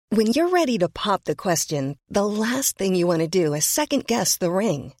When you're ready to pop the question, the last thing you want to do is second-guess the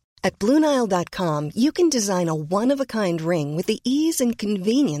ring. At BlueNile.com, you can design a one-of-a-kind ring with the ease and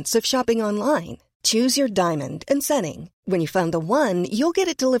convenience of shopping online. Choose your diamond and setting. When you find the one, you'll get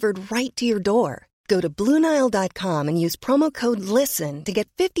it delivered right to your door. Go to BlueNile.com and use promo code LISTEN to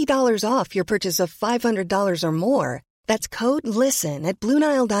get $50 off your purchase of $500 or more. That's code LISTEN at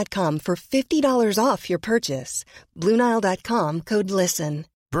BlueNile.com for $50 off your purchase. BlueNile.com, code LISTEN.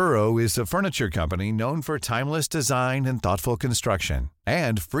 Burrow is a furniture company known for timeless design and thoughtful construction,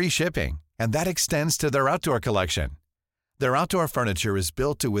 and free shipping, and that extends to their outdoor collection. Their outdoor furniture is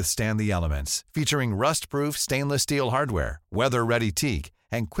built to withstand the elements, featuring rust-proof stainless steel hardware, weather-ready teak,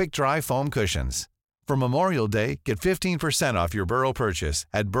 and quick-dry foam cushions. For Memorial Day, get 15% off your Burrow purchase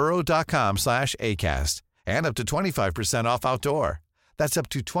at burrow.com/ACAST and up to 25% off outdoor. That's up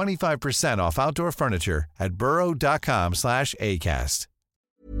to 25% off outdoor furniture at burrow.com/ACAST.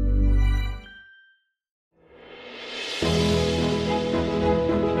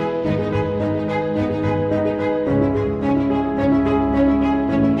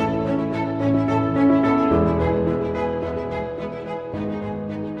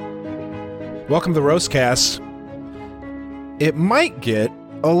 Welcome to the Roastcast. It might get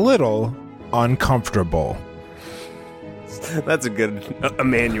a little uncomfortable. That's a good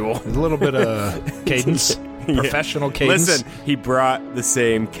manual. A little bit of cadence, professional cadence. Listen, he brought the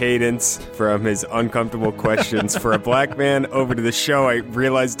same cadence from his uncomfortable questions for a black man over to the show. I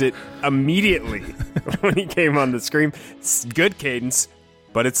realized it immediately when he came on the screen. It's good cadence,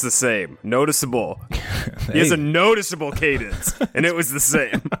 but it's the same. Noticeable. He has a noticeable cadence, and it was the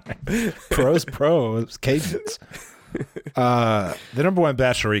same. Pros, cadence. The number one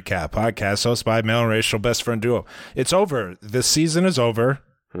Bachelor Recap podcast, hosted by male and racial best friend duo. It's over. This season is over.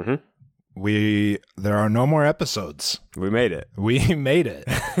 Mm-hmm. There are no more episodes. We made it.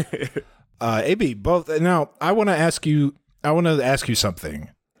 AB, both. Now, I want to ask you something.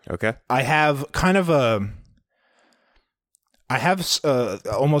 Okay. I have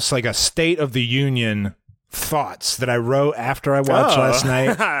almost like a State of the Union thoughts that I wrote after I watched last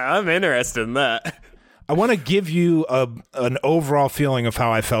night. I'm interested in that. I want to give you an overall feeling of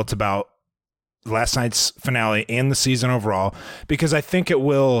how I felt about last night's finale and the season overall, because I think it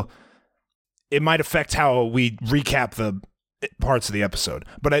might affect how we recap the parts of the episode.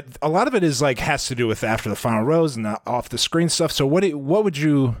 But a lot of it is has to do with after the final rose and the off the screen stuff. So what would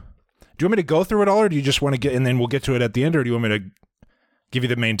you? Do you want me to go through it all, or do you just want to and then we'll get to it at the end, or do you want me to give you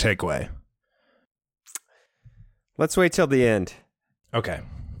the main takeaway? Let's wait till the end. Okay.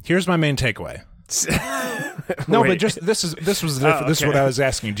 Here's my main takeaway. No, but just this was different. This is what I was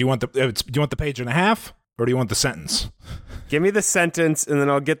asking. Do you want the page and a half, or do you want the sentence? Give me the sentence, and then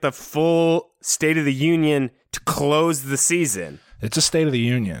I'll get the full State of the Union to close the season. It's a State of the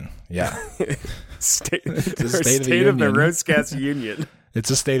Union. Yeah. State of the Roastcast Union.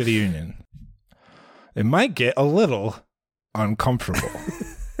 It's a State of the Union. It might get a little uncomfortable.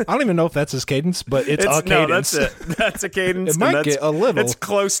 I don't even know if that's his cadence, but it's a cadence. No, that's it. That's a cadence. It might get a little. It's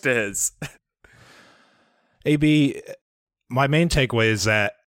close to his. AB, my main takeaway is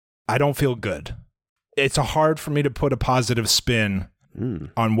that I don't feel good. It's hard for me to put a positive spin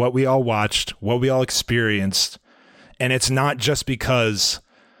on what we all watched, what we all experienced, and it's not just because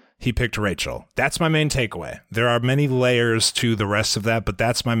he picked Rachel. That's my main takeaway. There are many layers to the rest of that, but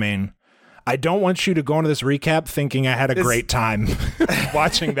that's my main. I don't want you to go into this recap thinking I had a great time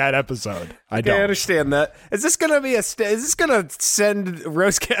watching that episode. I don't. I understand that. Is this going to be is this going to send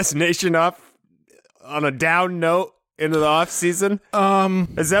Roastcast Nation off on a down note into the off season?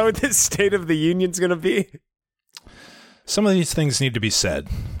 Is that what this State of the Union's going to be? Some of these things need to be said,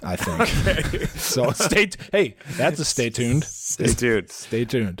 I think. Okay. So that's a stay tuned. Stay tuned. Stay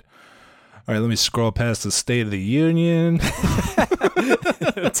tuned. All right, let me scroll past the State of the Union.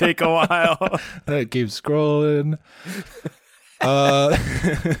 It'll take a while. I keep scrolling.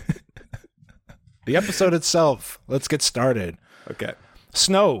 The episode itself. Let's get started. Okay.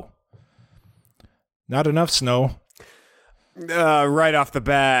 Snow. Not enough snow. Right off the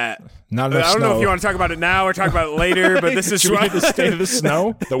bat. Not enough snow. I don't know if you want to talk about it now or talk about it later, but this is the state of the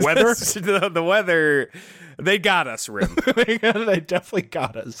snow. The weather. The weather. They got us, Rim. They definitely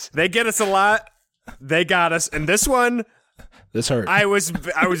got us. They get us a lot. They got us, and this one, this hurt. I was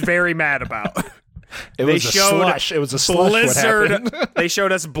very mad about. It was a slush. It was a slush. Blizzard. They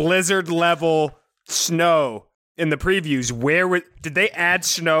showed us blizzard level snow in the previews. Did they add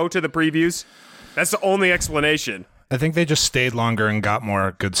snow to the previews? That's the only explanation. I think they just stayed longer and got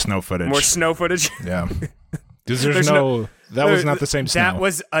more good snow footage. More snow footage? Yeah. Because that was not the same snow. That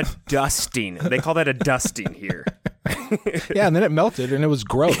was a dusting. They call that a dusting here. Yeah, and then it melted, and it was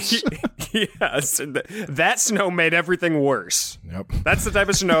gross. Yes, that snow made everything worse. Yep. That's the type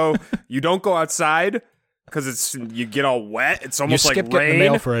of snow you don't go outside because you get all wet. It's almost you skip like getting rain. the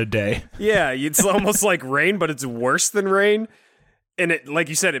mail for a day. Yeah, it's almost like rain, but it's worse than rain. And it, like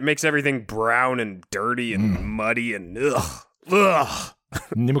you said, it makes everything brown and dirty and muddy and ugh.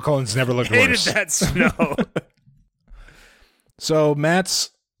 Nima Cullen's never looked Hated worse. that snow. So Matt's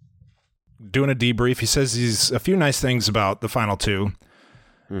doing a debrief. He says a few nice things about the final two.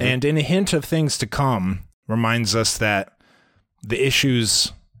 And in a hint of things to come, reminds us that the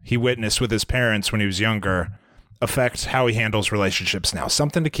issues he witnessed with his parents when he was younger affect how he handles relationships now.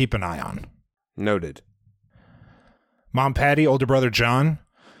 Something to keep an eye on. Noted. Mom Patty, older brother John.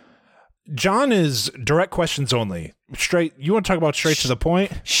 John is direct questions only. Straight. You want to talk about straight to the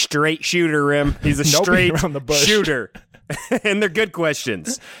point? Straight shooter, Rim. He's a No straight beating around the bush. shooter. And they're good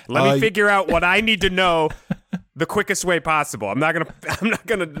questions. Let me figure out what I need to know the quickest way possible. I'm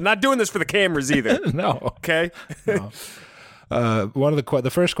not doing this for the cameras either. No. Okay? No. One of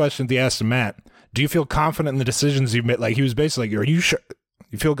the first questions he asked Matt, do you feel confident in the decisions you made? Like, he was basically like, are you sure?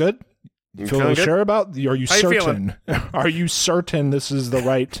 You feel good? You feel sure about? Are you certain? Are you certain this is the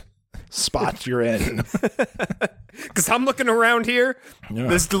right spot you're in? Because I'm looking around here. Yeah.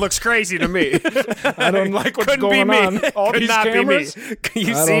 This looks crazy to me. I don't like what's going on. All Could these not cameras? be me.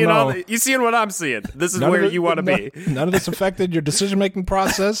 You seeing what I'm seeing. This is where you want to be. None of this affected your decision-making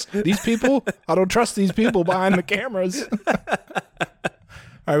process. These people, I don't trust these people behind the cameras. All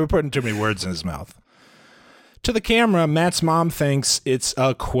right, we're putting too many words in his mouth. To the camera, Matt's mom thinks it's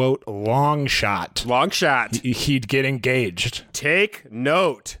a, quote, long shot. Long shot. He'd get engaged. Take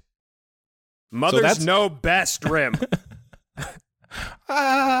note. Mothers know best, Rim.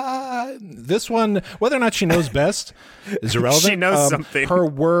 This one, whether or not she knows best is irrelevant. She knows something. Her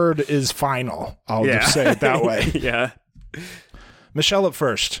word is final. I'll just say it that way. Yeah. Michelle up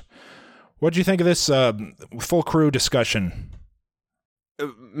first. What do you think of this full crew discussion?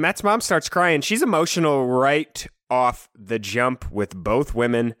 Matt's mom starts crying. She's emotional right off the jump with both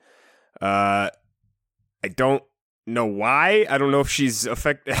women. I don't know why. I don't know if she's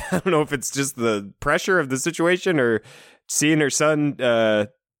affected. I don't know if it's just the pressure of the situation or seeing her son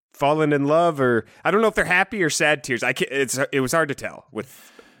falling in love, or I don't know if they're happy or sad tears. It was hard to tell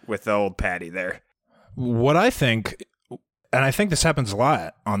with the old Patty there. What I think, and I think this happens a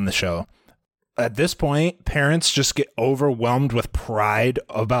lot on the show, at this point, parents just get overwhelmed with pride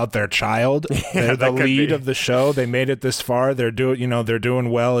about their child. They're the lead of the show. They made it this far. They're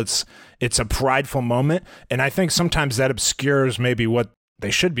doing well. It's a prideful moment. And I think sometimes that obscures maybe what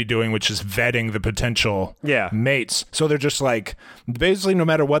they should be doing, which is vetting the potential mates. So they're just like, basically, no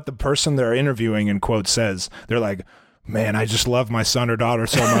matter what the person they're interviewing, in quote, says, they're like, man, I just love my son or daughter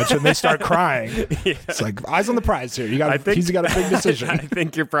so much, and they start crying. Yeah. It's like, eyes on the prize here. He's got a big decision. I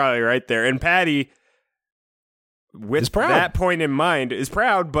think you're probably right there. And Patty, with that point in mind, is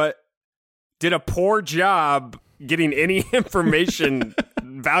proud, but did a poor job getting any information,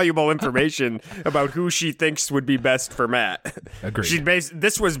 valuable information about who she thinks would be best for Matt. Agreed.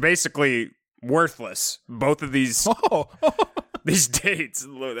 This was basically worthless. Both of these these dates,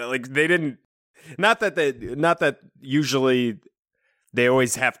 like they didn't. Not that usually they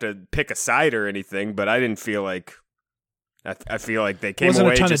always have to pick a side or anything, but I didn't feel like I feel like they came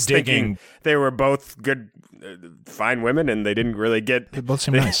away just thinking they were both good, fine women, and they didn't really get. They both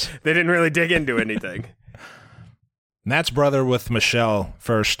seem nice. They didn't really dig into anything. Matt's brother with Michelle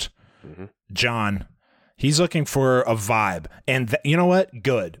first, John. He's looking for a vibe, and you know what?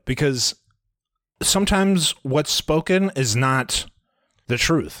 Good, because sometimes what's spoken is not the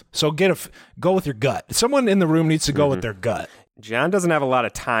truth. So go with your gut. Someone in the room needs to go with their gut. John doesn't have a lot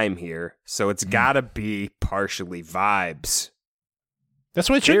of time here, so it's got to be partially vibes. That's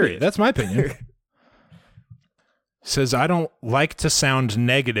what it should be. That's my opinion. Says, I don't like to sound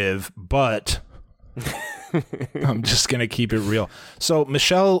negative, but I'm just going to keep it real. So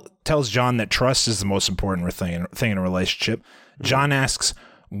Michelle tells John that trust is the most important thing in a relationship. John asks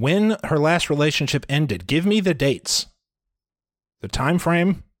when her last relationship ended. Give me the dates. The time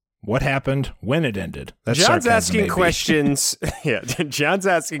frame, what happened, when it ended. That's John's asking maybe. questions. Yeah, John's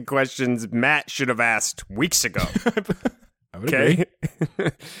asking questions Matt should have asked weeks ago. I would agree.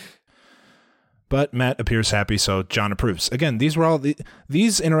 But Matt appears happy, so John approves. Again,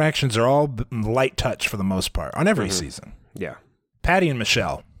 these interactions are all light touch for the most part on every season. Yeah. Patty and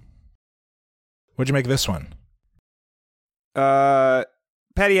Michelle. What'd you make of this one?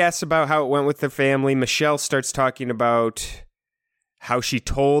 Patty asks about how it went with their family. Michelle starts talking about how she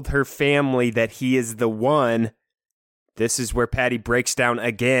told her family that he is the one. This is where Patty breaks down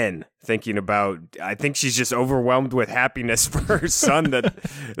again. thinking about, I think she's just overwhelmed with happiness for her son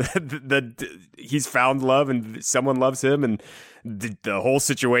that he's found love and someone loves him, and the whole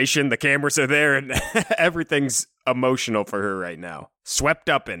situation, the cameras are there, and everything's emotional for her right now. Swept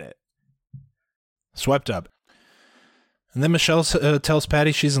up in it. Swept up. And then Michelle tells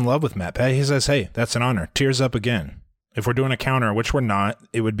Patty she's in love with Matt. Patty says, hey, that's an honor. Tears up again. If we're doing a counter, which we're not,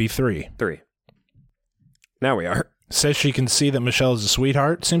 it would be 3. 3. Now we are. Says she can see that Michelle is a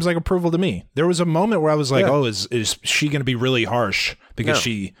sweetheart. Seems like approval to me. There was a moment where I was like, oh, is she going to be really harsh? Because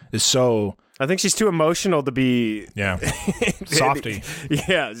she is so... I think she's too emotional to be... Yeah. Softy.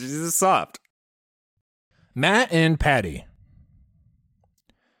 Yeah, she's soft. Matt and Patty.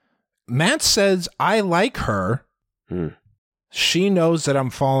 Matt says, I like her. She knows that I'm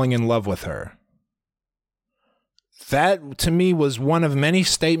falling in love with her. That, to me, was one of many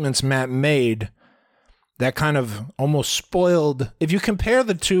statements Matt made that kind of almost spoiled. If you compare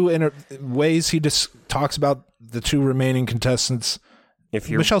the two in ways he just talks about the two remaining contestants,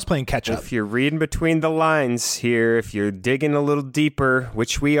 Michelle's playing catch up. If you're reading between the lines here, if you're digging a little deeper,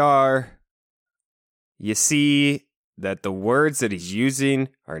 which we are, you see that the words that he's using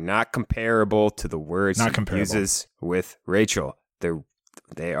are not comparable to the words he uses with Rachel.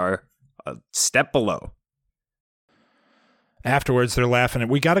 They are a step below. Afterwards, they're laughing.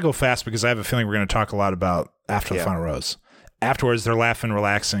 We got to go fast because I have a feeling we're going to talk a lot about after the final rose. Afterwards, they're laughing,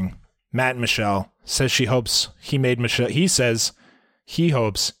 relaxing. Matt and Michelle says she hopes he made Michelle. He says he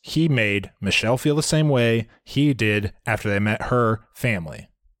hopes he made Michelle feel the same way he did after they met her family.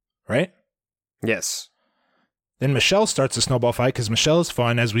 Right? Yes. Then Michelle starts a snowball fight because Michelle is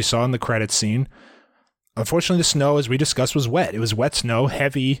fun, as we saw in the credits scene. Unfortunately, the snow, as we discussed, was wet. It was wet snow,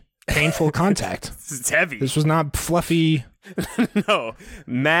 heavy, painful contact. It's heavy. This was not fluffy. No.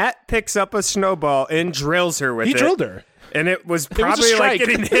 Matt picks up a snowball and drills her with it. He drilled her. And it was probably like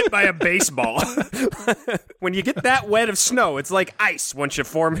getting hit by a baseball. When you get that wet of snow, it's like ice once you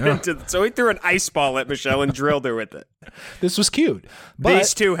form it into... So he threw an ice ball at Michelle and drilled her with it. This was cute. But,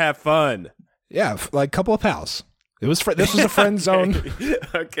 these two have fun. Yeah, like a couple of pals. This was a friend zone.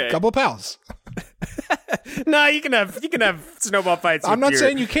 Okay. Couple of pals. No, you can have snowball fights. I'm not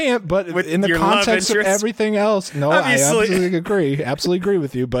saying you can't, but in the context of everything else, no, obviously. I absolutely agree. Absolutely agree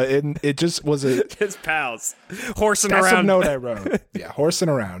with you. But it just was just pals horsing around. That's a note I wrote. Yeah, horsing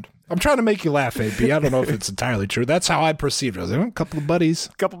around. I'm trying to make you laugh, AB. I don't know if it's entirely true. That's how I perceived it. I was like, a couple of buddies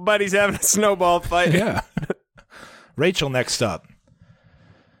having a snowball fight. Yeah. Rachel next up.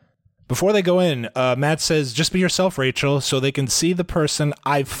 Before they go in, Matt says, just be yourself, Rachel, so they can see the person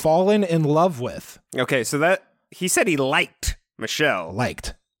I've fallen in love with. Okay, so that he said he liked Michelle.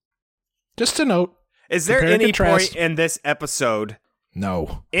 Liked. Just a note. Is there any point in this episode?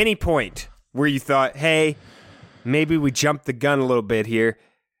 No. Any point where you thought, hey, maybe we jumped the gun a little bit here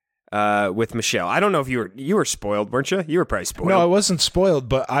with Michelle? I don't know if you were spoiled, weren't you? You were probably spoiled. No, I wasn't spoiled,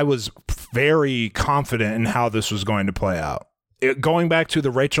 but I was very confident in how this was going to play out. Going back to the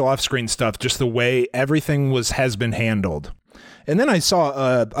Rachel off-screen stuff, just the way everything has been handled. And then I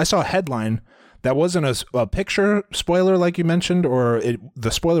saw a headline that wasn't a picture spoiler like you mentioned, or the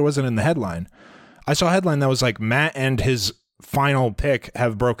spoiler wasn't in the headline. I saw a headline that was like, Matt and his final pick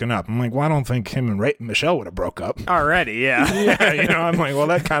have broken up. I'm like, well, I don't think him and Michelle would have broke up. Already, yeah. Yeah, I'm like, well,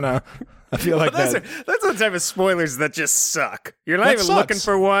 that kind of... I feel like that's the type of spoilers that just suck. You're not even looking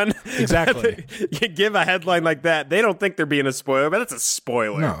for one. Exactly. You give a headline like that, they don't think they're being a spoiler, but that's a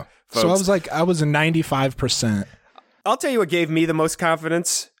spoiler. No. Folks. So I was a 95%. I'll tell you what gave me the most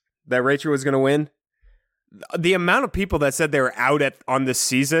confidence that Rachel was going to win. The amount of people that said they were out on this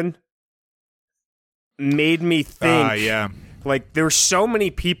season made me think. Yeah. Like, there were so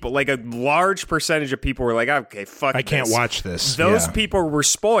many people, like a large percentage of people were like, okay, fuck I can't watch this. Those people were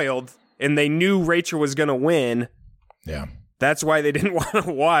spoiled. And they knew Rachel was going to win. Yeah. That's why they didn't want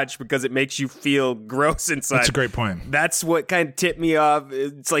to watch, because it makes you feel gross inside. That's a great point. That's what kind of tipped me off.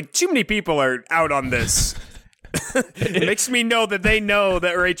 It's like too many people are out on this. It makes me know that they know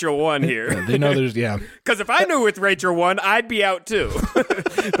that Rachel won here. Yeah, they know there's, yeah. Because if I knew with Rachel won, I'd be out too.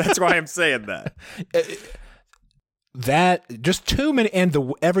 That's why I'm saying that. That just too many,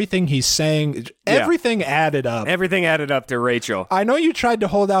 and everything he's saying, everything added up. Everything added up to Rachel. I know you tried to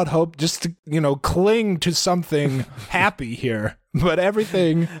hold out hope just to, cling to something happy here, but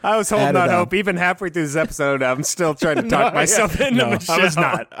everything. I was holding out hope even halfway through this episode. I'm still trying to talk myself into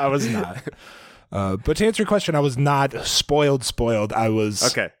Michelle. I was not. But to answer your question, I was not spoiled. I was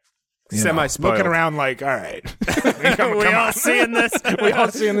okay. Semi-spoiled. Looking around like, all right. we all seeing this? We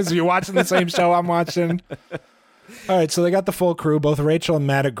all seeing this? You're watching the same show I'm watching. All right, so they got the full crew. Both Rachel and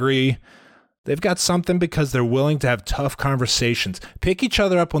Matt agree They've got something because they're willing to have tough conversations, pick each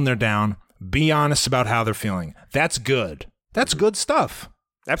other up when they're down, be honest about how they're feeling. That's good. That's good stuff.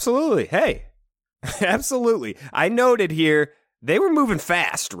 Absolutely. Hey, absolutely. I noted here they were moving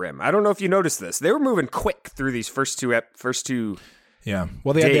fast, Rim. I don't know if you noticed this. They were moving quick through these first two. Yeah.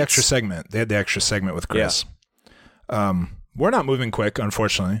 Well, they had the extra segment. They had the extra segment with Chris. Yeah. We're not moving quick,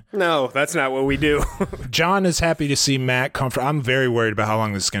 unfortunately. No, that's not what we do. John is happy to see Matt comfort. I'm very worried about how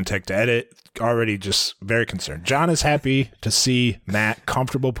long this is going to take to edit. Already just very concerned. John is happy to see Matt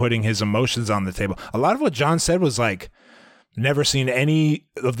comfortable putting his emotions on the table. A lot of what John said was like, never seen any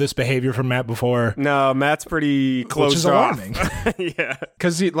of this behavior from Matt before. No, Matt's pretty closed which is off. Alarming. Yeah.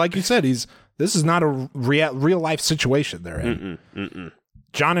 Because like you said, this is not a real life situation they're in.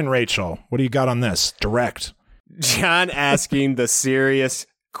 John and Rachel, what do you got on this? Direct. John asking the serious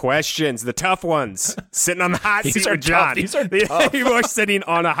questions, the tough ones. Sitting on the hot seat with John. These are tough. You are sitting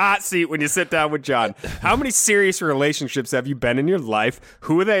on a hot seat when you sit down with John. How many serious relationships have you been in your life?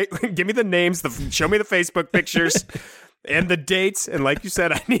 Who are they? Give me the names. Show me the Facebook pictures and the dates. And like you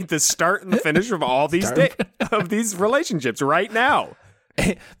said, I need the start and the finish of all these of these relationships right now.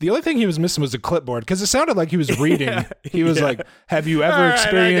 The only thing he was missing was a clipboard because it sounded like he was reading. He was like, "Have you ever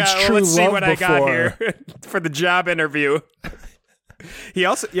experienced true let's see love what before?" I got here for the job interview. He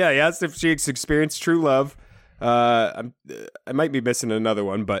also, he asked if she experienced true love. I might be missing another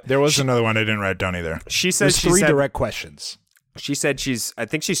one, but there was another one I didn't write down either. She said three direct questions. She said I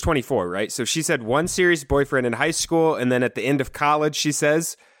think she's 24, right? So she said one serious boyfriend in high school, and then at the end of college, she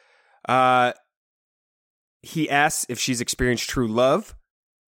says, he asks if she's experienced true love.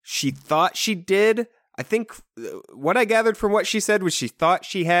 She thought she did. I think what I gathered from what she said was she thought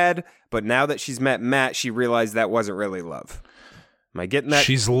she had, but now that she's met Matt, she realized that wasn't really love. Am I getting that?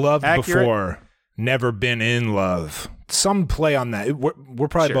 She's loved accurate? before, never been in love. Some play on that. We're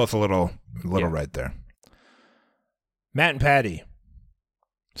probably both a little right there. Matt and Patty.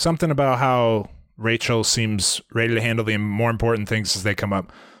 Something about how Rachel seems ready to handle the more important things as they come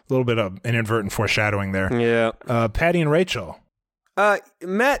up. A little bit of inadvertent foreshadowing there. Yeah. Patty and Rachel.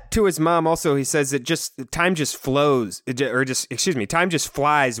 Matt to his mom also, he says time just flies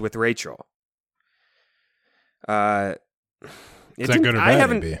with Rachel. Is that good or bad?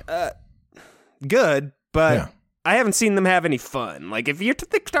 Maybe? Good, but I haven't seen them have any fun. Like if you're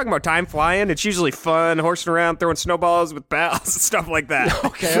talking about time flying, it's usually fun, horsing around, throwing snowballs with pals and stuff like that.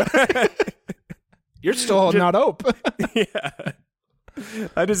 Okay. You're still holding out hope. Yeah.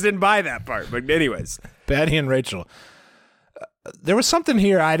 I just didn't buy that part. But anyways. Patty and Rachel. There was something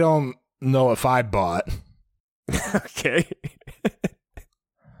here I don't know if I bought. Okay.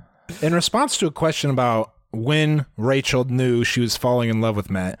 In response to a question about when Rachel knew she was falling in love with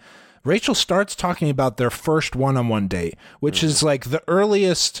Matt, Rachel starts talking about their first one-on-one date, which is like the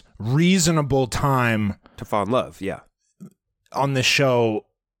earliest reasonable time to fall in love, yeah. On this show.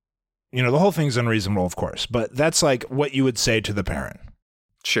 You know, the whole thing's unreasonable, of course, but that's like what you would say to the parent.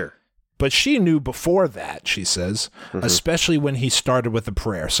 Sure. But she knew before that, she says, especially when he started with the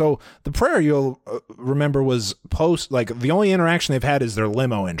prayer. So the prayer, you'll remember, was the only interaction they've had is their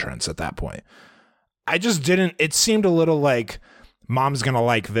limo entrance at that point. It seemed a little like, Mom's going to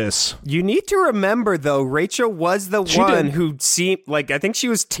like this. You need to remember, though, Rachel was the one who seemed like, I think she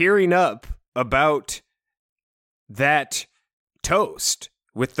was tearing up about that toast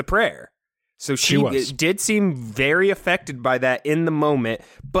with the prayer. So she did seem very affected by that in the moment,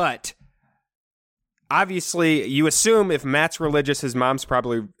 but obviously, you assume if Matt's religious, his mom's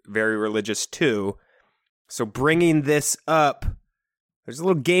probably very religious too. So bringing this up, there's a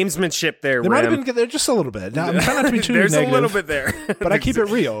little gamesmanship there. There might have been there just a little bit. I'm trying not to be too there's negative, a little bit there, but I keep it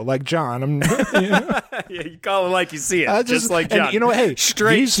real, like John. Yeah, you call it like you see it, just like John. And you know, hey,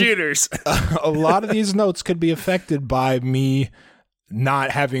 straight shooters. A lot of these notes could be affected by me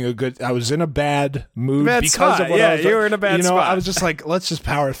not having a good. I was in a bad mood because of what I was. You were in a bad spot. I was just like, let's just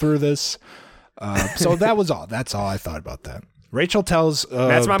power through this. So that was all. That's all I thought about that. Rachel tells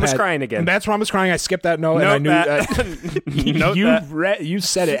Matt's mom is crying again. Matt's mom is crying. I skipped that note, and I knew you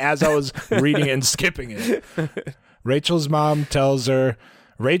said it as I was reading it and skipping it. Rachel's mom tells her.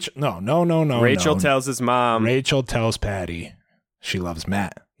 No. Rachel tells his mom. Rachel tells Patty she loves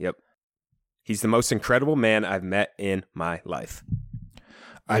Matt. Yep. He's the most incredible man I've met in my life.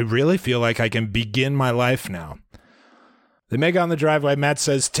 I really feel like I can begin my life now. They make out on the driveway. Matt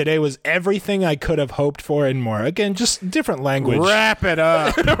says, today was everything I could have hoped for and more. Again, just different language. Wrap it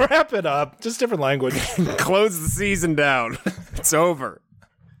up. Wrap it up. Just different language. Close the season down. It's over.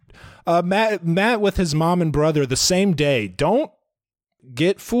 Matt with his mom and brother the same day. Don't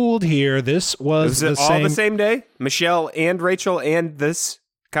get fooled here. This was the same day? Michelle and Rachel and this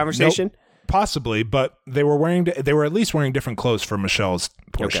conversation? Nope. possibly, but they were at least wearing different clothes for Michelle's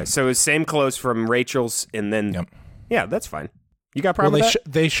portion. Okay, so it's same clothes from Rachel's, and then yeah, that's fine. You got a problem with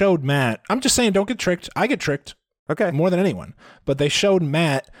that? They showed Matt. I'm just saying, don't get tricked. I get tricked. Okay, more than anyone. But they showed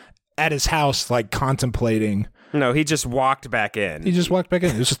Matt at his house, like contemplating. No, he just walked back in. It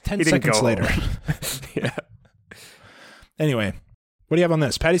was just 10 seconds later. Yeah. Anyway, what do you have on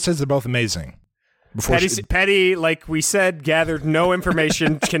this? Patty says they're both amazing. Patty, like we said, gathered no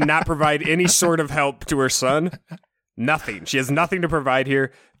information, cannot provide any sort of help to her son. Nothing. She has nothing to provide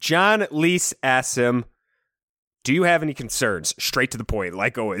here. John Leese asks him, do you have any concerns? Straight to the point,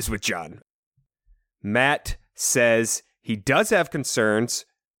 like always with John. Matt says he does have concerns,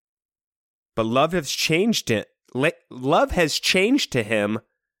 but love has changed to him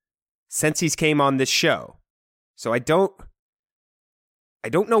since he's came on this show. So I don't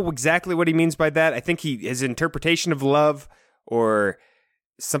know exactly what he means by that. I think his interpretation of love or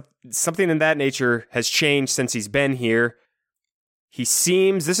something in that nature has changed since he's been here.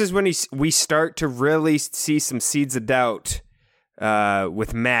 This is when we start to really see some seeds of doubt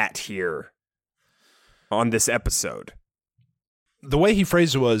with Matt here on this episode. The way he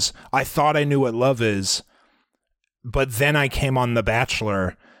phrased it was, I thought I knew what love is, but then I came on The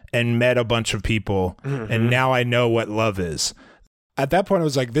Bachelor and met a bunch of people, and now I know what love is. At that point, I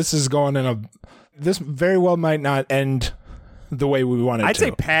was like, this very well might not end the way we wanted I'd to.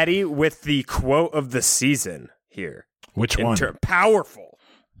 say Patty with the quote of the season here. Which one? Powerful.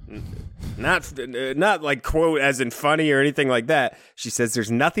 Not like quote as in funny or anything like that. She says,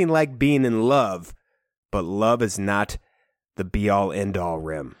 there's nothing like being in love, but love is not the be-all, end-all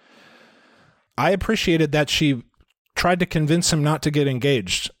rim. I appreciated that she tried to convince him not to get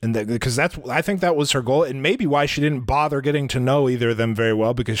engaged, and because I think that was her goal, and maybe why she didn't bother getting to know either of them very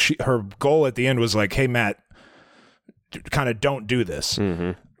well, because her goal at the end was like, hey, Matt, kind of don't do this.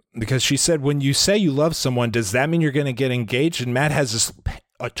 Mm-hmm. Because she said, when you say you love someone, does that mean you're going to get engaged? And Matt has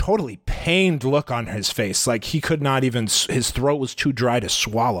a totally pained look on his face, like he could not even, his throat was too dry to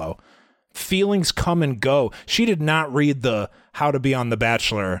swallow. Feelings come and go. She did not read the How to Be on The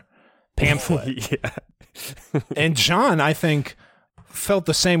Bachelor pamphlet. Yeah. And John, I think, felt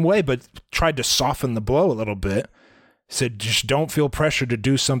the same way, but tried to soften the blow a little bit. Said, just don't feel pressure to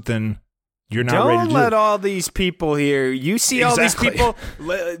do something you're not ready to do. Don't let all these people here. You see all these people.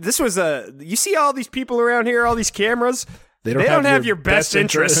 You see all these people around here, all these cameras. They don't have your best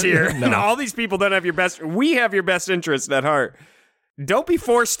interest here. No. All these people don't have your best. We have your best interest at heart. Don't be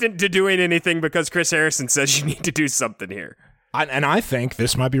forced into doing anything because Chris Harrison says you need to do something here. And I think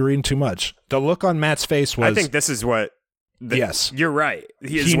this might be reading too much. The look on Matt's face was... I think this is what... yes. You're right.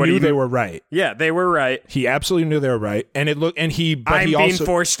 He knew they were right. Yeah, they were right. He absolutely knew they were right. And it looked... And I'm being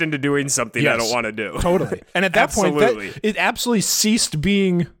forced into doing something I don't want to do. Totally. And at that point, it absolutely ceased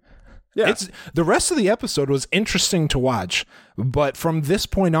being... Yeah. The rest of the episode was interesting to watch, but from this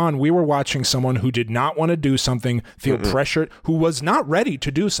point on, we were watching someone who did not want to do something, feel pressured, who was not ready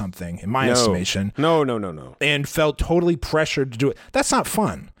to do something, in my estimation. No. And felt totally pressured to do it. That's not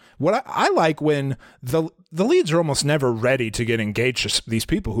fun. What I like when the leads are almost never ready to get engaged to these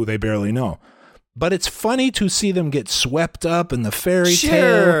people who they barely know. But it's funny to see them get swept up in the fairy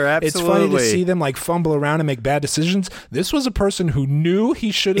tale. Absolutely. It's funny to see them like fumble around and make bad decisions. This was a person who knew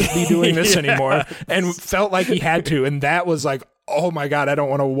he shouldn't be doing this anymore and felt like he had to. And that was like, oh my God, I don't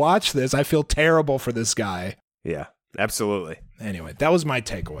want to watch this. I feel terrible for this guy. Yeah, absolutely. Anyway, that was my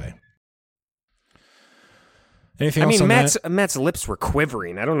takeaway. Anything else on Matt's lips were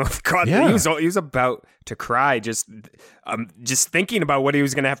quivering. I don't know if he caught yeah. He was about to cry just thinking about what he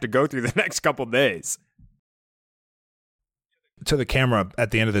was going to have to go through the next couple days. To the camera at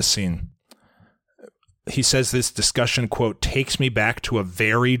the end of this scene, he says this discussion, quote, takes me back to a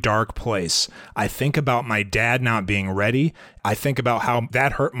very dark place. I think about my dad not being ready. I think about how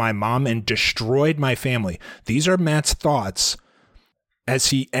that hurt my mom and destroyed my family. These are Matt's thoughts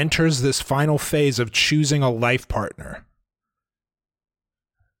as he enters this final phase of choosing a life partner.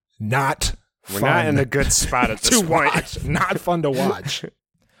 We're not in a good spot at this point. Watch. Not fun to watch.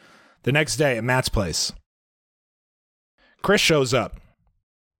 The next day at Matt's place, Chris shows up.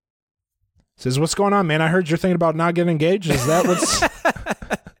 Says, what's going on, man? I heard you're thinking about not getting engaged. Is that what's...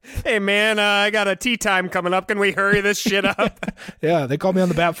 Hey, man, I got a tea time coming up. Can we hurry this shit up? Yeah, they called me on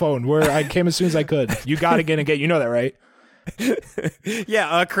the bat phone where I came as soon as I could. You got to get engaged. You know that, right?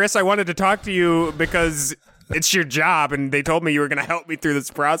 Yeah, Chris, I wanted to talk to you because it's your job, and they told me you were going to help me through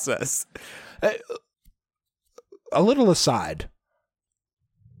this process. A little aside.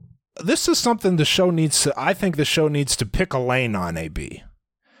 This is something the show needs to... I think the show needs to pick a lane on, AB.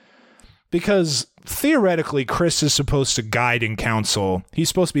 Because theoretically, Chris is supposed to guide and counsel. He's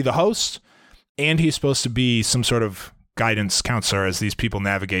supposed to be the host. and he's supposed to be some sort of guidance counselor as these people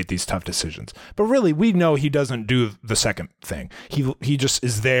navigate these tough decisions. But really, we know he doesn't do the second thing. He just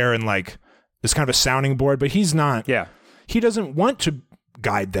is there and like is kind of a sounding board, but he's not. Yeah. He doesn't want to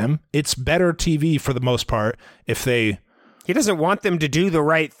guide them. It's better TV for the most part if they. He doesn't want them to do the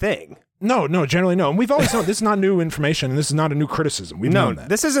right thing. No, generally no. And we've always known this is not new information, and this is not a new criticism. We've known that.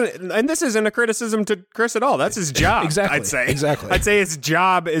 This isn't a criticism to Chris at all. That's his job. Exactly. I'd say. Exactly. I'd say his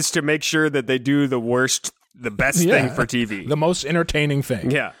job is to make sure that they do the best thing for TV. The most entertaining thing.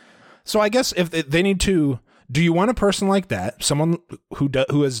 Yeah. So I guess if they need to, do you want a person like that, someone who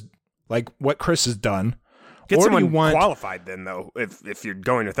has like what Chris has done? Get or someone do you want qualified then, though, if you're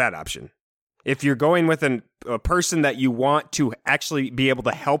going with that option. If you're going with a person that you want to actually be able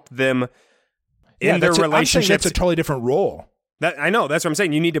to help them in their relationships. I'm saying that's a totally different role. I know. That's what I'm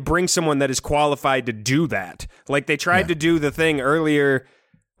saying. You need to bring someone that is qualified to do that. Like they tried to do the thing earlier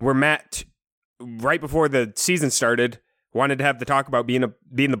where Matt, right before the season started, wanted to have the talk about being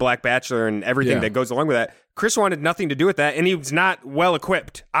the Black Bachelor and everything that goes along with that. Chris wanted nothing to do with that, and he was not well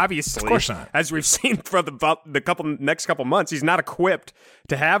equipped. Obviously, of course not. As we've seen for the next couple months, he's not equipped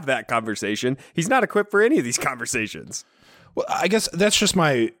to have that conversation. He's not equipped for any of these conversations. Well, I guess that's just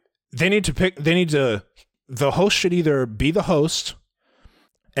my. The host should either be the host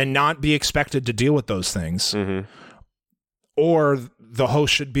and not be expected to deal with those things, or the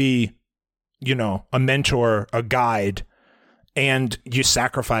host should be, a mentor, a guide, and you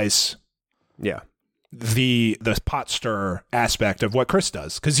sacrifice. Yeah. The pot stirrer aspect of what Chris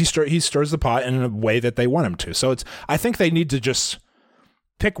does, because he stirs the pot in a way that they want him to. So I think they need to just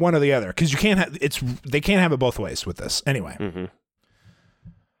pick one or the other, because they can't have it both ways with this anyway.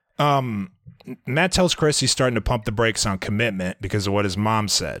 Matt tells Chris he's starting to pump the brakes on commitment because of what his mom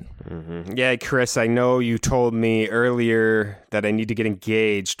said. Yeah, Chris, I know you told me earlier that I need to get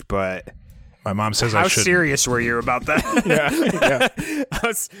engaged, but my mom says I shouldn't. How serious were you about that? Yeah.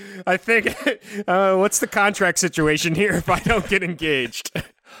 I think, what's the contract situation here if I don't get engaged?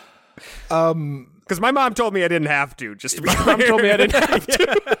 Because my mom told me I didn't have to. Just to be clear. My mom told me I didn't have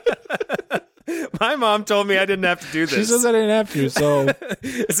to. My mom told me I didn't have to do this. She says I didn't have to, so.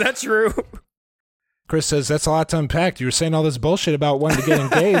 Is that true? Chris says, that's a lot to unpack. You were saying all this bullshit about wanting to get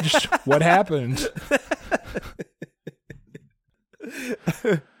engaged. What happened?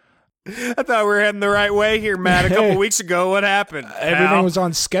 I thought we were heading the right way here, Matt, a couple weeks ago. What happened? Everything was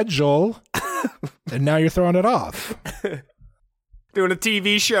on schedule, and now you're throwing it off. Doing a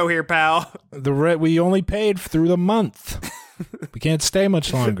TV show here, pal. We only paid through the month. We can't stay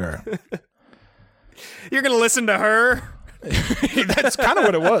much longer. You're going to listen to her? That's kind of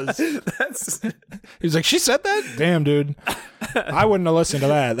what it was. He was like, she said that? Damn, dude. I wouldn't have listened to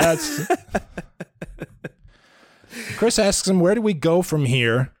that. Chris asks him, where do we go from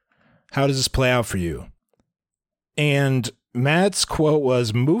here? How does this play out for you? And Matt's quote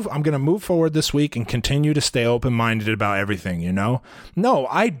was, I'm going to move forward this week and continue to stay open-minded about everything, No,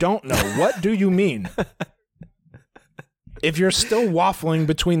 I don't know. What do you mean? If you're still waffling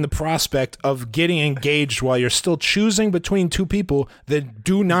between the prospect of getting engaged while you're still choosing between two people, then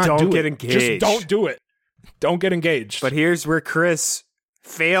don't get engaged. Just don't do it. Don't get engaged. But here's where Chris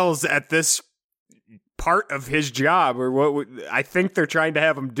fails at this part of his job, or what I think they're trying to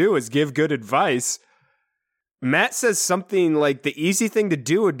have him do is give good advice. Matt says something like the easy thing to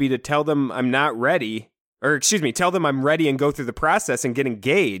do would be to tell them I'm not ready, or tell them I'm ready and go through the process and get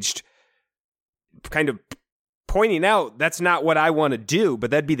engaged. Kind of pointing out that's not what I want to do,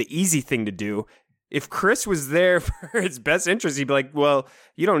 but that'd be the easy thing to do. If Chris was there for his best interest, he'd be like, well,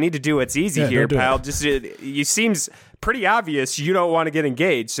 you don't need to do what's easy here, pal. Just it seems pretty obvious you don't want to get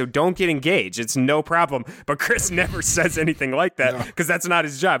engaged, so don't get engaged. It's no problem. But Chris never says anything like that because that's not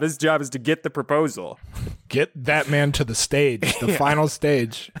his job. His job is to get the proposal. Get that man to the stage, the final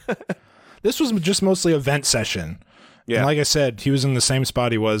stage. This was just mostly a vent session. Yeah. And like I said, he was in the same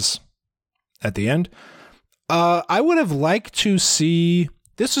spot he was at the end. I would have liked to see...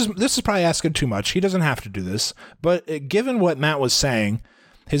 This is probably asking too much. He doesn't have to do this. But given what Matt was saying,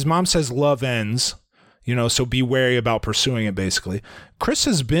 his mom says love ends, so be wary about pursuing it, basically. Chris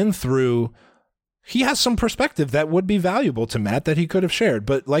has been through... He has some perspective that would be valuable to Matt that he could have shared.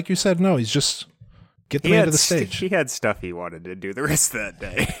 But like you said, no, he's just... Get the man to the stage. He had stuff he wanted to do the rest of that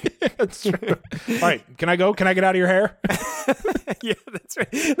day. That's true. All right, can I go? Can I get out of your hair? Yeah, that's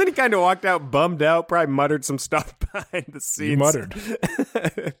right. Then he kind of walked out bummed out, probably muttered some stuff behind the scenes. He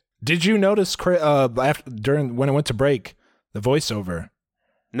muttered. Did you notice during when it went to break, the voiceover?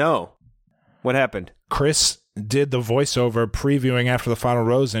 No. What happened? Chris did the voiceover previewing after the final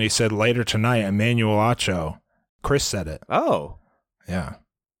rose, and he said later tonight, Emmanuel Acho. Chris said it. Oh. Yeah.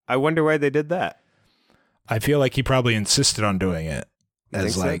 I wonder why they did that. I feel like he probably insisted on doing it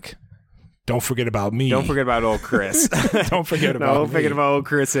as like, don't forget about me. Don't forget about old Chris. Don't forget about Don't me. forget about old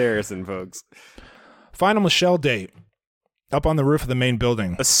Chris Harrison, folks. Final Michelle date. Up on the roof of the main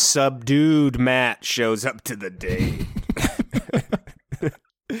building. A subdued Matt shows up to the date.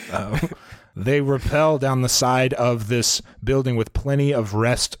 They rappel down the side of this building with plenty of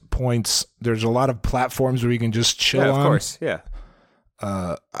rest points. There's a lot of platforms where you can just chill Yeah, on. of course. Yeah.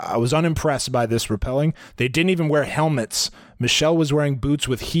 I was unimpressed by this rappelling. They didn't even wear helmets. Michelle was wearing boots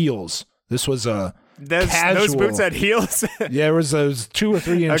with heels. This was a casual. Those boots had heels? Yeah, there was a 2 or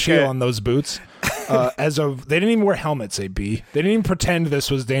 3 inch Okay. heel on those boots. They didn't even wear helmets, AB. They didn't even pretend this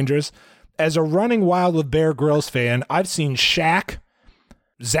was dangerous. As a Running Wild with Bear Grylls fan, I've seen Shaq,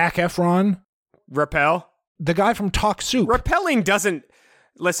 Zac Efron, Rappel? the guy from Talk Soup. Rappelling doesn't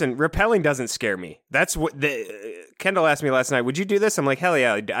scare me. That's what Kendall asked me last night. Would you do this? I'm like, hell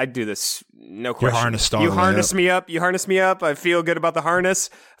yeah, I'd do this. No question. harnessed all You the way harness up. me up. You harness me up. I feel good about the harness.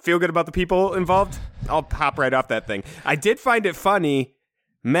 Feel good about the people involved. I'll hop right off that thing. I did find it funny.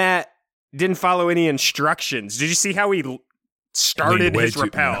 Matt didn't follow any instructions. Did you see how he started way his too-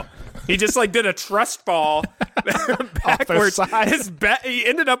 rappel? He just like did a trust fall backwards. side. He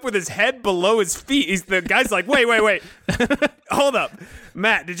ended up with his head below his feet. The guy's like, wait. Hold up.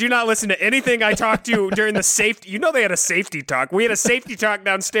 Matt, did you not listen to anything I talked to during the safety? You know they had a safety talk. We had a safety talk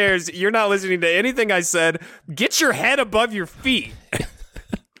downstairs. You're not listening to anything I said. Get your head above your feet.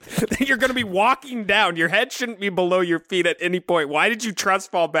 You're going to be walking down. Your head shouldn't be below your feet at any point. Why did you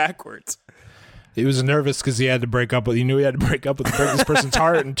trust fall backwards? He was nervous because he had to break up with. He knew he had to break this person's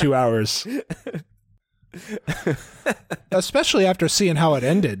heart in 2 hours. Especially after seeing how it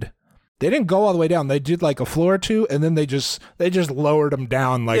ended. They didn't go all the way down. They did like a floor or two, and then they just lowered them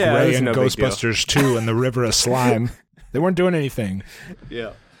down like Yeah, it Ray was and no big deal. Ghostbusters 2 in the River of Slime. They weren't doing anything.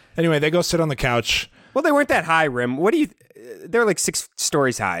 Yeah. Anyway, they go sit on the couch. Well, they weren't that high, Rim. What do you? They're like 6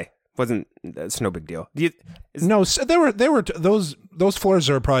 stories high. That's no big deal. No, they were those floors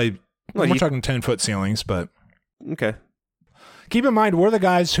are probably. Well, we're you- talking 10-foot ceilings, but Okay. keep in mind we're the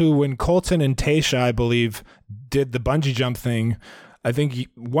guys who, when Colton and Tasha, I believe, did the bungee jump thing. I think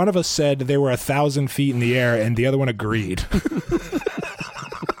one of us said they were 1,000 feet in the air, and the other one agreed.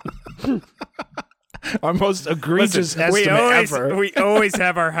 Our most egregious estimate ever. We always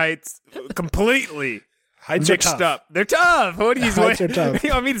have our heights completely Heights are mixed tough. up. They're tough. What do you Heights are tough. What do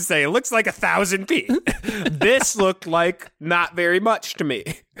you want me to say? It looks like 1,000 feet. This looked like not very much to me.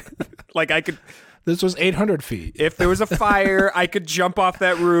 Like I could, This was 800 feet. if there was a fire, I could jump off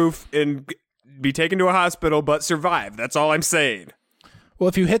that roof and be taken to a hospital, but survive. That's all I'm saying. Well,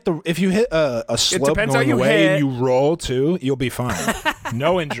 if you hit a slope depends how going you away hit. and you roll too, you'll be fine.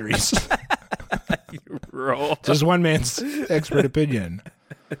 No injuries. Roll. Just one man's expert opinion.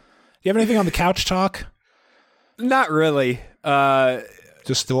 Do you have anything on the couch talk? Not really.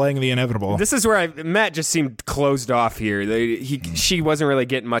 Just delaying the inevitable. This is where Matt just seemed closed off here. She wasn't really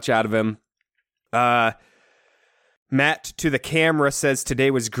getting much out of him. Matt to the camera says today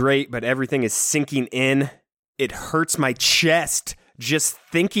was great, but everything is sinking in. It hurts my chest just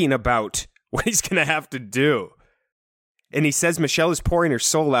thinking about what he's going to have to do. And he says Michelle is pouring her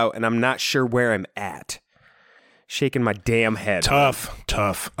soul out, and I'm not sure where I'm at. Shaking my damn head. Tough.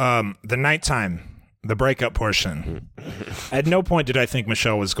 The nighttime, the breakup portion. At no point did I think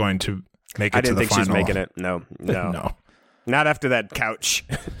Michelle was going to make it I didn't to the think final. she was making it. No. No, Not after that couch.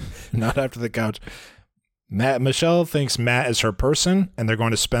 not after the couch. Michelle thinks Matt is her person, and they're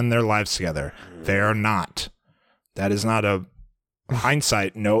going to spend their lives together. They are not. That is not a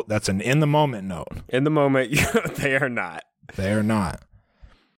hindsight note. That's an in the moment note. In the moment, they are not. They are not.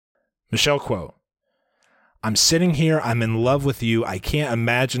 Michelle quote, I'm sitting here. I'm in love with you. I can't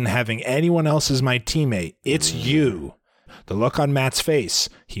imagine having anyone else as my teammate. It's you. The look on Matt's face.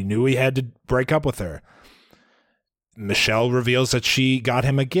 He knew he had to break up with her. Michelle reveals that she got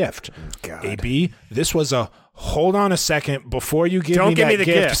him a gift. God. AB, this was a hold on a second before you give Don't me give that me the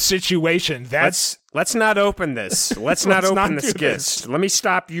gift. situation. That's Let's not open this. Let's not Let's open not this do gift. this. Let me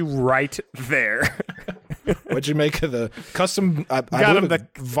stop you right there. what'd you make of the custom I Got him believe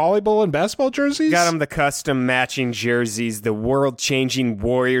volleyball and basketball jerseys? Got him the custom matching jerseys, the world-changing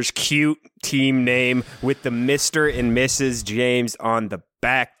Warriors cute team name with the Mr. and Mrs. James on the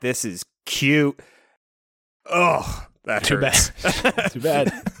back. This is cute. Oh, that Too hurts. bad. Too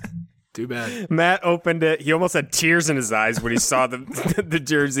bad. Too bad. Matt opened it. He almost had tears in his eyes when he saw the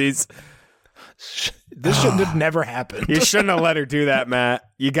jerseys. This should have never happened. You shouldn't have let her do that, Matt.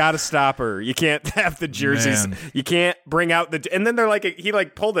 You got to stop her. You can't have the jerseys. Man. You can't bring out the. And then they're like, he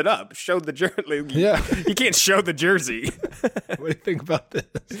like pulled it up, showed the jersey. Yeah. You can't show the jersey. What do you think about this?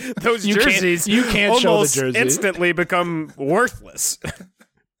 Those jerseys you can't show the almost jersey. instantly become worthless.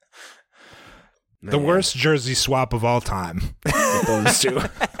 The worst jersey swap of all time with those two.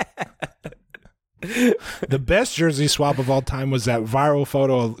 The best jersey swap of all time was that viral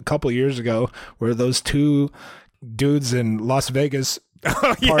photo a couple years ago where those two dudes in Las Vegas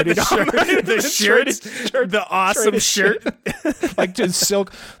partied the shirts, the awesome shirt. Like just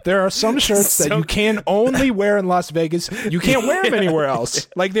silk. There are some shirts that you can only wear in Las Vegas. You can't wear them anywhere else.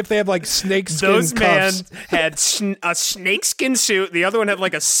 Like if they have like snakeskin Those cuffs. men had a snakeskin suit. The other one had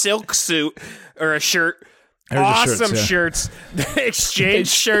like a silk suit or a shirt. Awesome shirts. They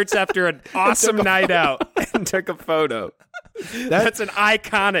exchanged shirts after an awesome night out and took a photo. That's an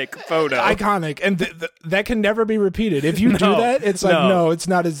iconic photo. Iconic. And that can never be repeated. If you do that, it's like, no, it's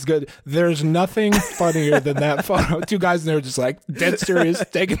not as good. There's nothing funnier than that photo. Two guys in there just like dead serious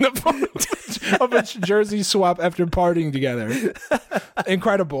taking the photo of a jersey swap after partying together.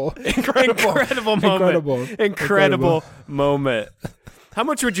 Incredible moment. How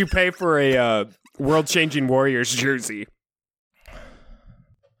much would you pay for a world-changing Warriors jersey?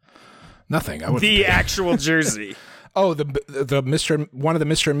 Nothing. I would. The actual jersey. Oh, the one of the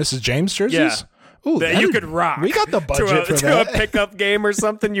Mr. and Mrs. James jerseys? Yeah. Ooh, that you could rock. We got the budget for that. To a pickup game or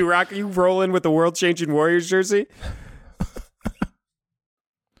something. You roll in with the world-changing Warriors jersey.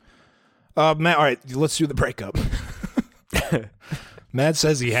 Matt, all right, let's do the breakup. Matt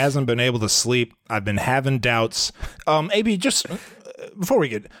says he hasn't been able to sleep. I've been having doubts. AB, just before we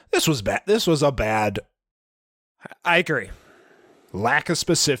get, this was bad. This was a bad. I agree. Lack of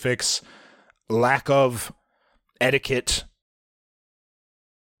specifics, lack of etiquette.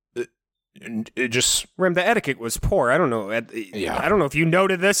 It just Rim, the etiquette was poor. I don't know. I don't know if you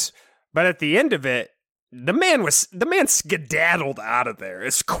noted this, but at the end of it, the man skedaddled out of there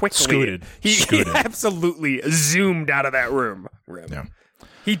as quickly. Scooted. He absolutely zoomed out of that room. Rim. Yeah.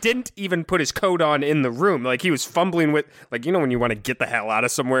 He didn't even put his coat on in the room. Like, he was fumbling with, like, you know when you want to get the hell out of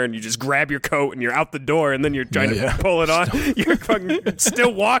somewhere and you just grab your coat and you're out the door and then you're trying to pull it on? You're fucking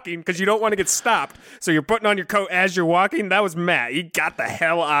still walking because you don't want to get stopped. So you're putting on your coat as you're walking. That was Matt. He got the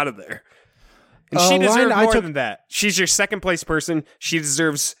hell out of there. And she deserves more than that. She's your second place person. She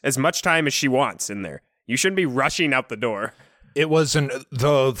deserves as much time as she wants in there. You shouldn't be rushing out the door. It was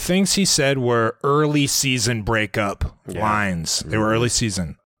the things he said were early season breakup lines. They were early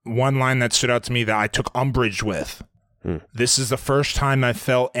season. One line that stood out to me that I took umbrage with. This is the first time I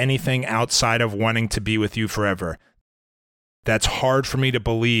felt anything outside of wanting to be with you forever. That's hard for me to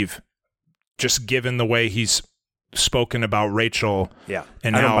believe, just given the way he's spoken about Rachel. Yeah,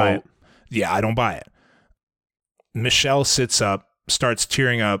 and I don't buy it. Yeah, I don't buy it. Michelle sits up, starts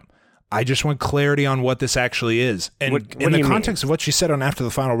tearing up. I just want clarity on what this actually is. And what in the context of what she said on After the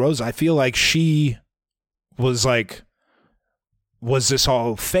Final Rose, I feel like she was like, was this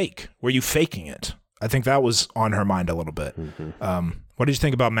all fake? Were you faking it? I think that was on her mind a little bit. What did you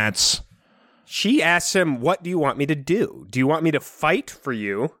think about Matt's? She asked him, what do you want me to do? Do you want me to fight for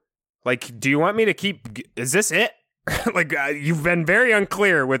you? Like, do you want me to keep, is this it? Like, you've been very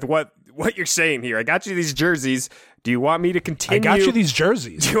unclear with what you're saying here. I got you these jerseys. Do you want me to continue? I got you these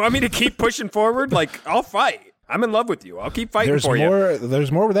jerseys. Do you want me to keep pushing forward? Like, I'll fight. I'm in love with you. I'll keep fighting for you.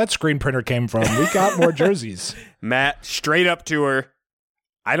 There's more where that screen printer came from. We got more jerseys. Matt, straight up to her.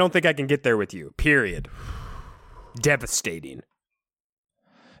 I don't think I can get there with you. Period. Devastating.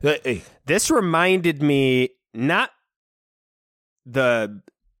 Hey. This reminded me not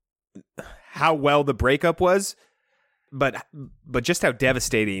how well the breakup was, but just how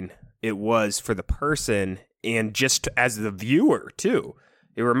devastating it was for the person and just as the viewer too.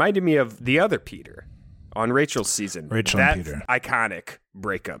 It reminded me of the other Peter on Rachel's season. Rachel and Peter. Iconic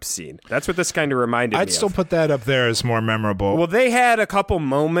breakup scene. That's what this kind of reminded me of. I'd still put that up there as more memorable. Well, they had a couple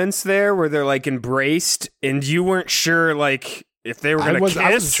moments there where they're like embraced and you weren't sure like if they were going to kiss.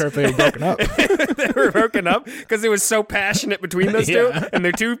 I wasn't sure if they were broken up. They were broken up because it was so passionate between those two, and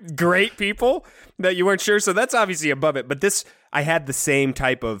they're two great people that you weren't sure. So that's obviously above it. But this, I had the same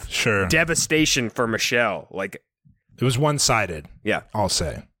type of devastation for Michelle. Like, it was one-sided. Yeah, I'll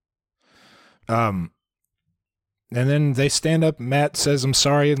say. And then they stand up. Matt says, "I'm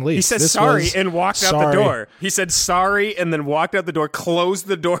sorry," and leaves. He says sorry and walked out the door. He said sorry and then walked out the door, closed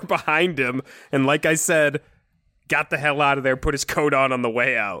the door behind him, and like I said, got the hell out of there, put his coat on the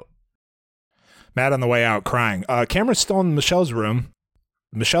way out. Matt on the way out crying. Camera's still in Michelle's room.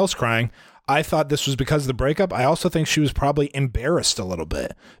 Michelle's crying. I thought this was because of the breakup. I also think she was probably embarrassed a little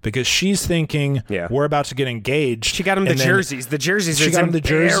bit because she's thinking, we're about to get engaged. She got him the jerseys. The jerseys she is got him the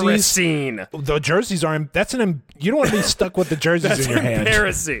jerseys. embarrassing. The jerseys are, you don't want to be stuck with the jerseys in your hand.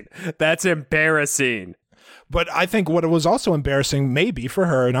 That's embarrassing. But I think what was also embarrassing, maybe for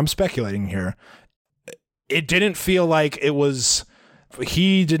her, and I'm speculating here, it didn't feel like it was,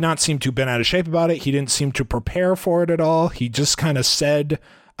 he did not seem too bent out of shape about it. He didn't seem to prepare for it at all. He just kind of said,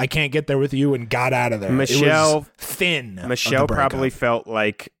 I can't get there with you, and got out of there. Michelle, it was thin. Michelle probably felt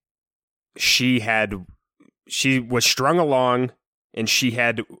like she was strung along, and she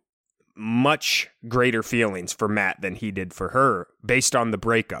had much greater feelings for Matt than he did for her based on the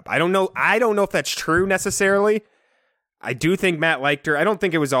breakup. I don't know if that's true necessarily. I do think Matt liked her. I don't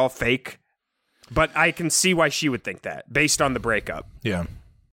think it was all fake, but I can see why she would think that based on the breakup. Yeah.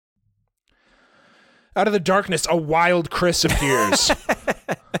 Out of the darkness, a wild Chris appears.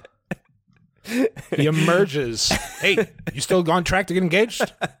 He emerges. Hey, you still on track to get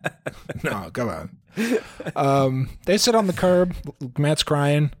engaged? No, come on. They sit on the curb. Matt's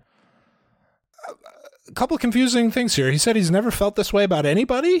crying. A couple of confusing things here. He said he's never felt this way about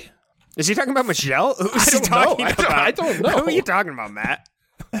anybody. Is he talking about Michelle? I don't know. Who are you talking about, Matt?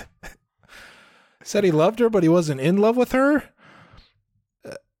 Said he loved her, but he wasn't in love with her.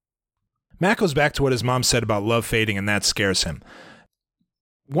 Matt goes back to what his mom said about love fading, and that scares him.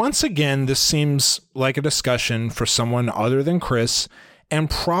 Once again, this seems like a discussion for someone other than Chris, and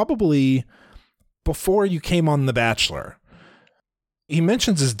probably before you came on The Bachelor. He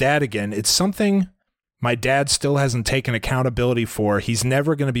mentions his dad again. It's something my dad still hasn't taken accountability for. He's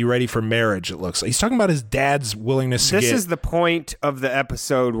never going to be ready for marriage, it looks like. He's talking about his dad's willingness to This is the point of the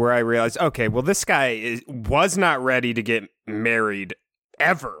episode where I realized, okay, well, this guy was not ready to get married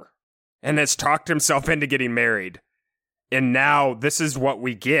ever, and has talked himself into getting married. And now this is what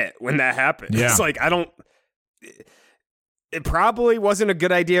we get when that happens. Yeah. It's like, it probably wasn't a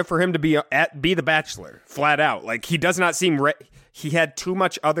good idea for him to be the Bachelor, flat out. Like, he does not seem he had too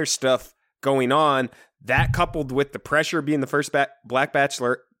much other stuff going on. That coupled with the pressure of being the first Black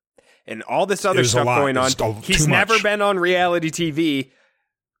Bachelor and all this other stuff going on. He's never been on reality TV.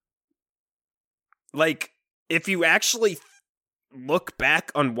 Like, if you actually look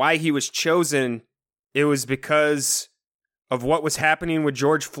back on why he was chosen, it was because of what was happening with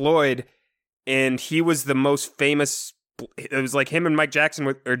George Floyd, and he was the most famous. It was like him and Mike Johnson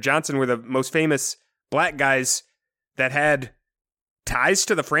were the most famous black guys that had ties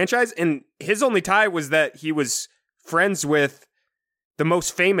to the franchise, and his only tie was that he was friends with the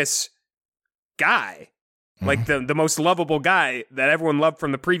most famous guy, like the most lovable guy that everyone loved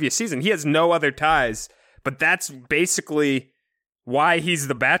from the previous season. He has no other ties, but that's basically why he's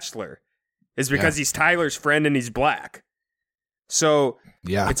the Bachelor, is because he's Tyler's friend and he's black. So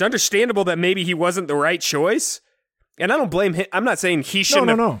it's understandable that maybe he wasn't the right choice. And I don't blame him. I'm not saying he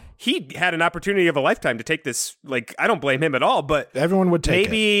shouldn't have. He had an opportunity of a lifetime to take this. Like, I don't blame him at all, but everyone would take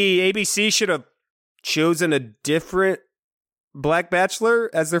maybe ABC should have chosen a different Black Bachelor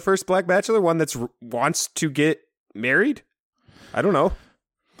as their first Black Bachelor, one that wants to get married. I don't know.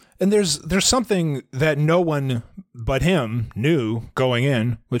 And there's something that no one but him knew going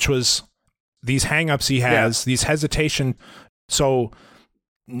in, which was these hangups he has, these hesitation. So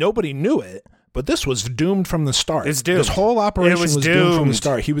nobody knew it, but this was doomed from the start. It's doomed. This whole operation was doomed from the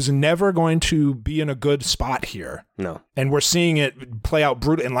start. He was never going to be in a good spot here. No. And we're seeing it play out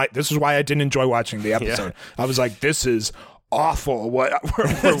brutal. And like, this is why I didn't enjoy watching the episode. I was like, this is awful what we're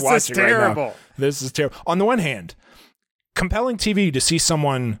this watching is terrible. right now. This is terrible. On the one hand, compelling TV to see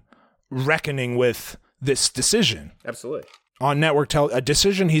someone reckoning with this decision. Absolutely. On network television, a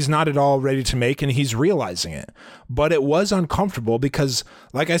decision he's not at all ready to make, and he's realizing it. But it was uncomfortable because,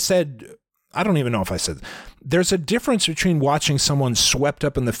 like I said, I don't even know if I said, there's a difference between watching someone swept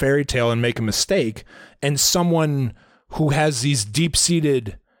up in the fairy tale and make a mistake and someone who has these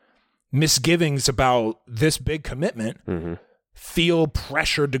deep-seated misgivings about this big commitment feel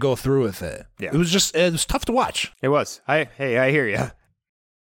pressured to go through with it. Yeah. It was tough to watch. It was. I hear you.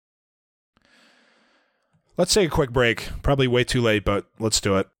 Let's take a quick break. Probably way too late, but let's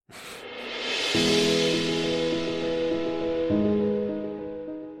do it.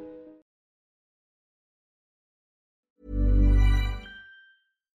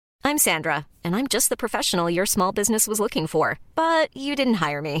 I'm Sandra, and I'm just the professional your small business was looking for. But you didn't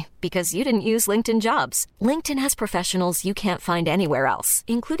hire me because you didn't use LinkedIn Jobs. LinkedIn has professionals you can't find anywhere else,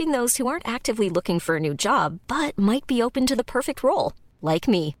 including those who aren't actively looking for a new job, but might be open to the perfect role, like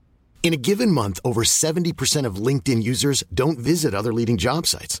me. In a given month, over 70% of LinkedIn users don't visit other leading job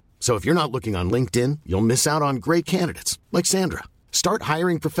sites. So if you're not looking on LinkedIn, you'll miss out on great candidates like Sandra. Start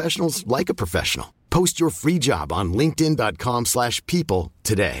hiring professionals like a professional. Post your free job on linkedin.com/people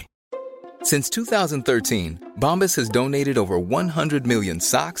today. Since 2013, Bombas has donated over 100 million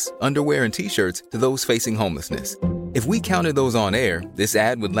socks, underwear, and T-shirts to those facing homelessness. If we counted those on air, this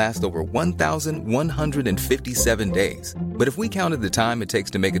ad would last over 1,157 days. But if we counted the time it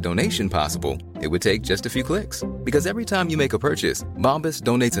takes to make a donation possible, it would take just a few clicks. Because every time you make a purchase, Bombas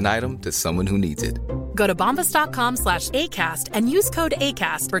donates an item to someone who needs it. Go to bombas.com/ACAST and use code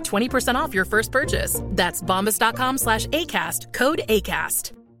ACAST for 20% off your first purchase. That's bombas.com/ACAST, code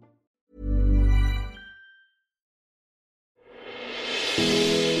ACAST.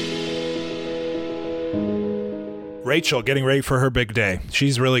 Rachel getting ready for her big day.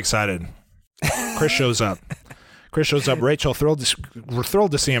 She's really excited. Chris shows up. Rachel, we're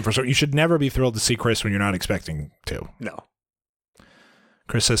thrilled to see him. You should never be thrilled to see Chris when you're not expecting to. No.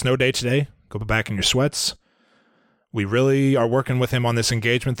 Chris says, no date today. Go back in your sweats. We really are working with him on this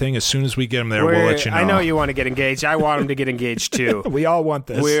engagement thing. As soon as we get him there, we'll let you know. I know you want to get engaged. I want him to get engaged too. We all want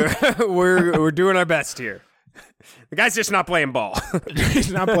this. We're doing our best here. The guy's just not playing ball.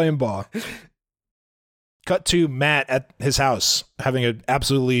 He's not playing ball. Cut to Matt at his house having an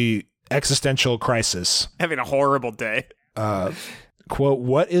absolutely existential crisis. Having a horrible day. Quote,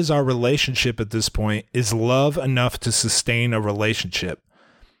 what is our relationship at this point? Is love enough to sustain a relationship?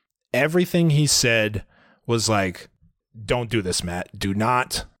 Everything he said was like, don't do this, Matt. Do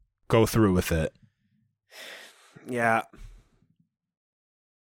not go through with it. Yeah.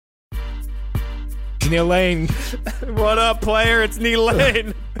 Neil Lane. What up, player? It's Neil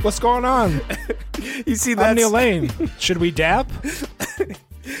Lane. What's going on? You see that? I'm Neil Lane. Should we dap?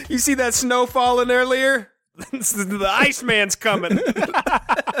 You see that snow falling earlier? The Iceman's coming.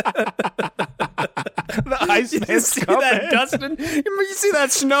 The Iceman's coming. That, Dustin? You see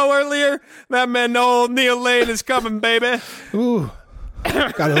that snow earlier? That man, old Neil Lane is coming, baby. Ooh.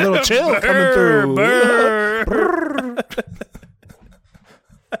 Got a little chill coming through.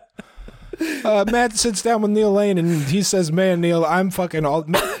 Matt sits down with Neil Lane and he says, man, Neil, I'm fucking all...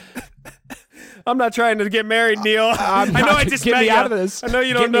 I'm not trying to get married, Neil. I know I just get met me you. out of this. I know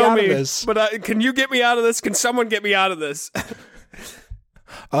you don't know me, but can you get me out of this? Can someone get me out of this?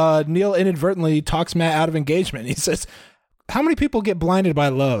 Neil inadvertently talks Matt out of engagement. He says, how many people get blinded by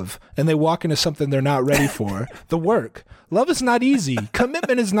love and they walk into something they're not ready for? The work. Love is not easy.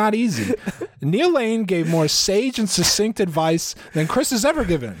 Commitment is not easy. Neil Lane gave more sage and succinct advice than Chris has ever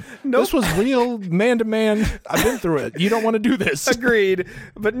given. Nope. This was real man-to-man. I've been through it. You don't want to do this. Agreed.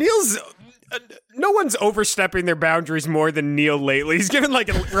 But Neil's... no one's overstepping their boundaries more than Neil lately. He's giving like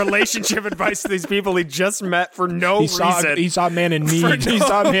a relationship advice to these people he just met for no reason. He saw a man in need. He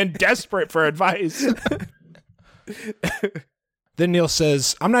saw a man desperate for advice. Then Neil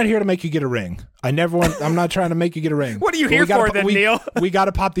says, I'm not here to make you get a ring. I'm not trying to make you get a ring. What are you here for then, Neil? We got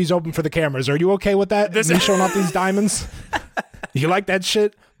to pop these open for the cameras. Are you okay with that? Me showing off these diamonds? You like that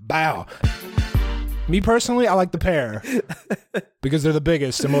shit? Bow. Me personally, I like the pair because they're the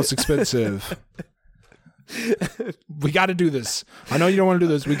biggest and most expensive. We got to do this. I know you don't want to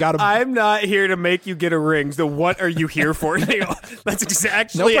do this. We got to. I'm not here to make you get a ring. So what are you here for, Neil? That's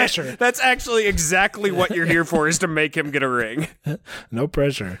exactly no pressure. That's actually exactly what you're here for, is to make him get a ring. No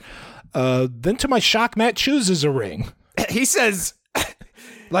pressure. Then to my shock, Matt chooses a ring. He says,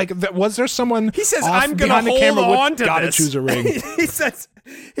 like, was there someone? He says, I'm going to hold on to this. Gotta choose a ring.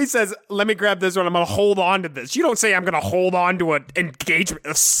 He says, let me grab this one. I'm going to hold on to this. You don't say I'm going to hold on to an engagement,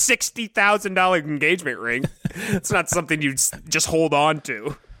 a $60,000 engagement ring. It's not something you just hold on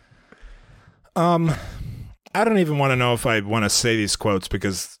to. I don't even want to know if I want to say these quotes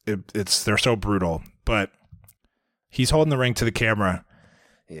because they're so brutal. But he's holding the ring to the camera.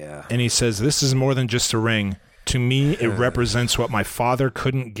 Yeah. And he says, this is more than just a ring. To me, it represents what my father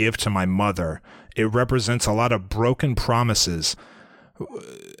couldn't give to my mother. It represents a lot of broken promises.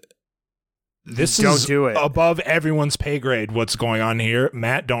 This is above everyone's pay grade. What's going on here?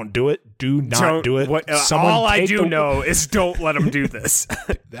 Matt, don't do it. Do not do it. All I do know is don't let him do this.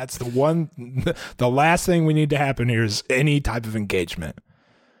 That's the last thing we need to happen here is any type of engagement.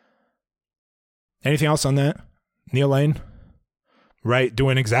 Anything else on that? Neil Lane? Right,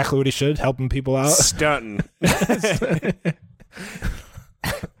 doing exactly what he should, helping people out. Stunting. The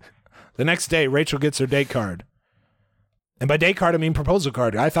next day, Rachel gets her date card. And by date card, I mean proposal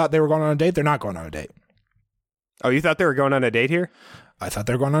card. I thought they were going on a date. They're not going on a date. Oh, you thought they were going on a date here? I thought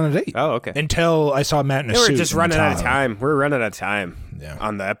they were going on a date. Oh, okay. Until I saw Matt in a suit. We're just running out of time. We're running out of time Yeah.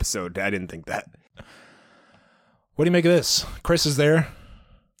 on the episode. I didn't think that. What do you make of this? Chris is there.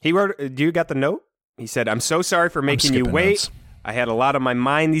 He wrote, do you got the note? He said, I'm so sorry for making you wait. Notes. I had a lot on my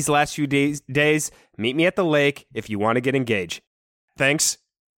mind these last few days. Meet me at the lake if you want to get engaged. Thanks,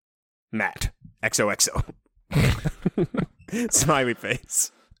 Matt. XOXO. Smiley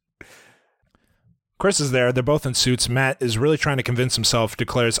face. Chris is there. They're both in suits. Matt is really trying to convince himself,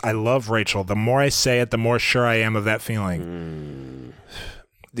 declares, I love Rachel. The more I say it, the more sure I am of that feeling.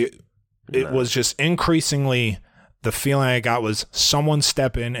 It was just increasingly, the feeling I got was someone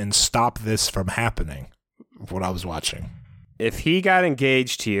step in and stop this from happening, what I was watching. If he got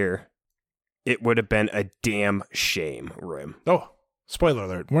engaged here, it would have been a damn shame, Rim. Oh, spoiler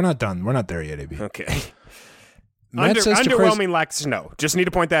alert. We're not done. We're not there yet, AB. Okay. Matt says to Chris, underwhelming lack of snow. Just need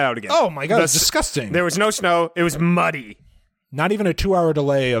to point that out again. oh my God, it's disgusting. There was no snow. It was muddy. Not even a 2-hour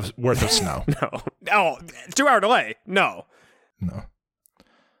delay worth of snow. No. Oh, 2-hour delay. No. No.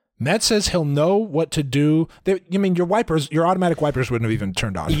 Matt says he'll know what to do. Your automatic wipers wouldn't have even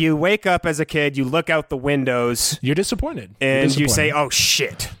turned on. You wake up as a kid, you look out the windows, You're disappointed. and you say, oh,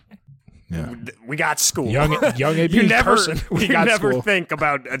 shit. Yeah. We got school. Young AB you never, person. We you got never school. think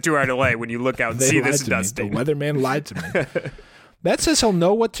about a 2-hour delay when you look out and They see lied this to me. dusting. The weatherman lied to me. Matt says he'll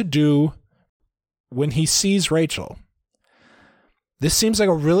know what to do when he sees Rachel. This seems like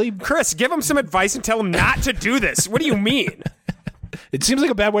a really... Chris, give him some advice and tell him not to do this. What do you mean? It seems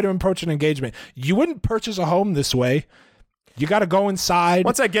like a bad way to approach an engagement. You wouldn't purchase a home this way. You got to go inside.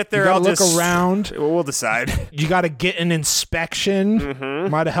 Once I get there, you I'll look just around. We'll decide. You got to get an inspection. Mm-hmm.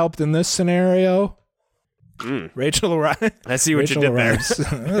 Might have helped in this scenario. Rachel arrives. I see what you did there.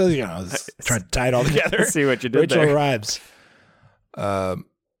 Trying to tie it all together. I see what you did Rachel there. arrives.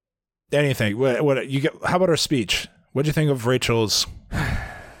 Anything? What you get? How about her speech? What do you think of Rachel's?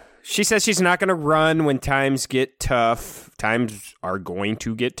 She says she's not going to run when times get tough. Times are going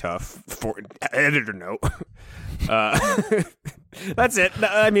to get tough. For editor note. That's it.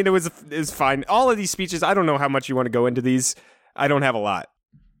 I mean, it was fine. All of these speeches, I don't know how much you want to go into these. I don't have a lot.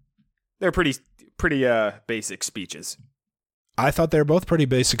 They're pretty basic speeches. I thought they were both pretty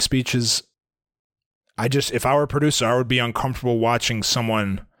basic speeches. If I were a producer, I would be uncomfortable watching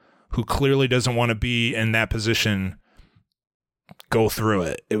someone who clearly doesn't want to be in that position go through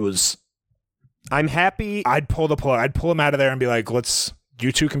it. I'm happy. I'd pull the plug. I'd pull him out of there and be like,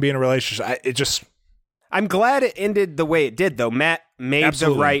 you two can be in a relationship. I'm glad it ended the way it did, though. Matt made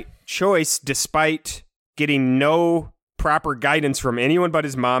Absolutely. the right choice despite getting no proper guidance from anyone but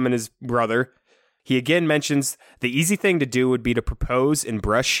his mom and his brother. He again mentions the easy thing to do would be to propose and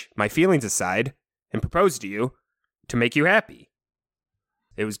brush my feelings aside and propose to you to make you happy.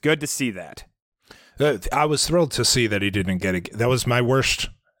 It was good to see that. I was thrilled to see that he didn't get it. That was my worst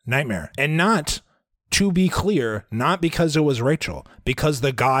nightmare. And not, to be clear, not because it was Rachel, because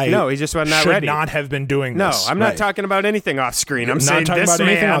the guy he just was not should ready. not have been doing this. No, I'm not talking about anything off screen. I'm Not saying talking this about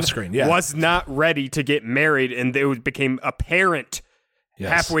anything man off screen, yeah. was not ready to get married, and it became apparent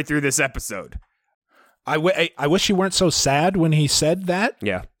halfway through this episode. I wish he weren't so sad when he said that.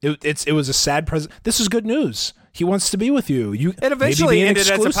 Yeah. It was a sad present. This is good news. He wants to be with you. It eventually maybe be ended as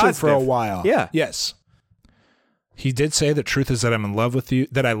a exclusive for a positive. while. Yeah. Yes. He did say the truth is that I'm in love with you,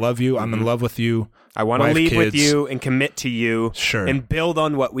 that I love you. I'm in love with you. I want to Wife, leave with kids. you and commit to you. Sure. And build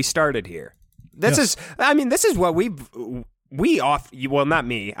on what we started here. This is what well, not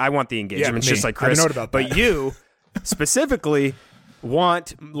me. I want the engagements me. just like I have Chris. a note about but that. you specifically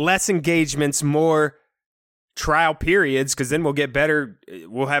want less engagements, more trial periods, because then we'll get better.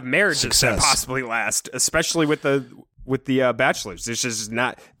 We'll have marriages Success. that possibly last, especially with the bachelors. It's just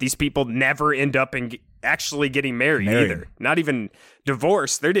not, these people never end up in actually getting married either. Not even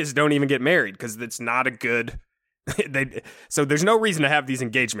divorced. They just don't even get married because it's not a good. So there's no reason to have these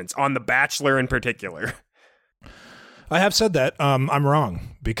engagements on The Bachelor in particular. I have said that. I'm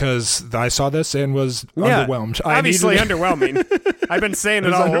wrong because I saw this and was underwhelmed. Obviously underwhelming. I've been saying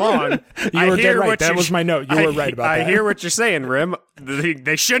it all along. You were dead right. That was my note. You were right about that. I hear what you're saying, Rim.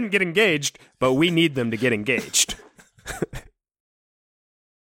 They shouldn't get engaged, but we need them to get engaged.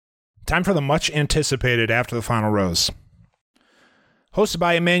 Time for the much anticipated After the Final Rose. Hosted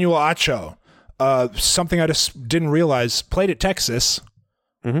by Emmanuel Acho. Something I just didn't realize, played at Texas,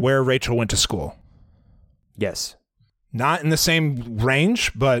 where Rachel went to school. Yes. Not in the same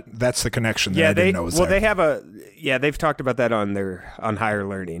range, but that's the connection that I didn't know was there. They have they've talked about that on Higher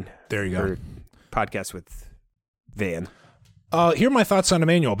Learning. There you go. Their podcast with Van. Here are my thoughts on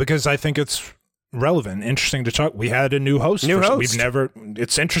Emmanuel, because I think it's relevant, interesting to talk. We had a new host.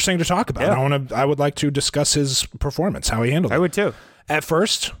 It's interesting to talk about. Yeah. I would like to discuss his performance, how he handled it. I would too. At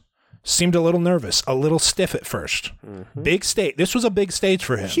first, seemed a little nervous, a little stiff at first. Big stage. This was a big stage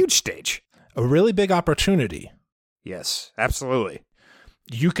for him. Huge stage. A really big opportunity. Yes, absolutely.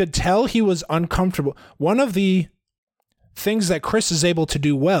 You could tell he was uncomfortable. One of the things that Chris is able to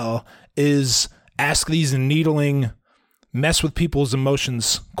do well is ask these needling, mess with people's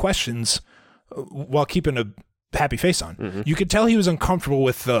emotions, questions, while keeping a happy face on. Mm-hmm. You could tell he was uncomfortable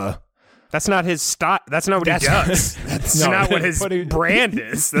with the. That's not his style. That's not what he does. That's not what his brand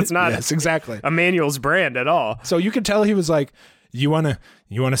is. That's not yes, exactly. Emmanuel's brand at all. So you could tell he was like, you want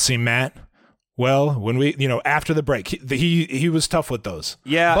to see Matt? Well, when we, after the break, he was tough with those.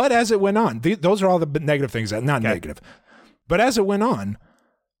 Yeah. But as it went on, those are all the negative things. Not negative. But as it went on,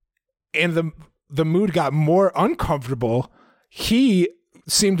 and the mood got more uncomfortable, he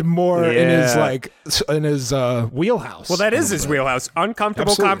seemed more in his wheelhouse. Well, that is his wheelhouse.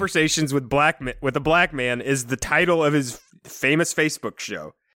 Uncomfortable Absolutely. Conversations with a Black Man is the title of his famous Facebook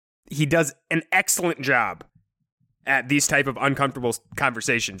show. He does an excellent job at these type of uncomfortable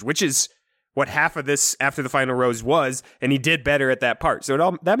conversations, which is what half of this After the Final Rose was, and he did better at that part.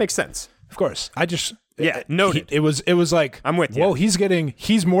 So that makes sense. Of course. Noted. It was like, I'm with you. Whoa,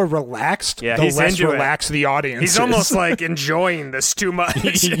 he's more relaxed. Yeah, the he's less into it. relaxed the audience He's is. almost like enjoying this too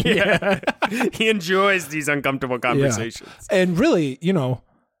much. Yeah. He enjoys these uncomfortable conversations. Yeah. And really,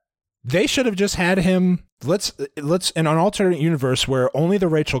 they should have just had him. Let's in an alternate universe where only the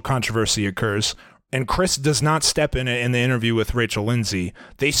Rachel controversy occurs and Chris does not step in it in the interview with Rachel Lindsay.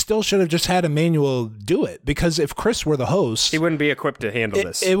 They still should have just had Emmanuel do it, because if Chris were the host, He wouldn't be equipped to handle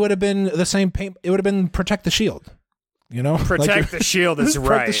this. it would have been the same pain. It would have been Protect the Shield. Protect the Shield is Protect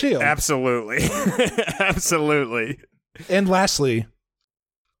right. the Shield. Absolutely. Absolutely. And lastly,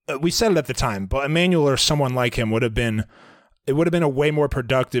 we said it at the time, but Emmanuel or someone like him would have been a way more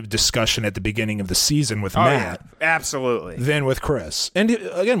productive discussion at the beginning of the season with Matt absolutely. than with Chris. And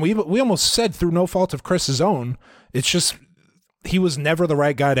again, we almost said through no fault of Chris's own, it's just he was never the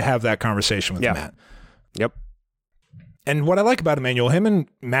right guy to have that conversation with Matt. Yep. And what I like about Emmanuel, him and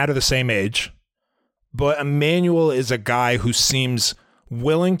Matt are the same age, but Emmanuel is a guy who seems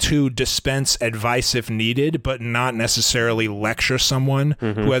willing to dispense advice if needed, but not necessarily lecture someone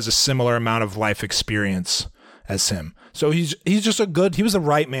who has a similar amount of life experience as him. So he's just he was the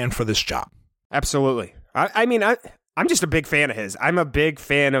right man for this job. Absolutely. I'm just a big fan of his. I'm a big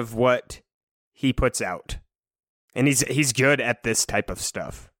fan of what he puts out. And he's good at this type of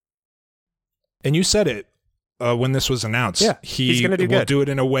stuff. And you said it when this was announced. Yeah, he's going to do it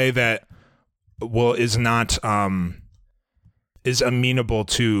in a way that is not is amenable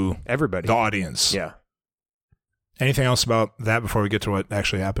to everybody, the audience. Yeah. Anything else about that before we get to what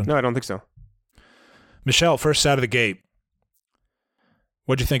actually happened? No, I don't think so. Michelle, first out of the gate,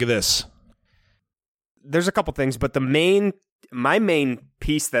 what'd you think of this? There's a couple things, but my main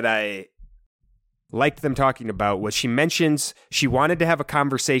piece that I liked them talking about was she mentions she wanted to have a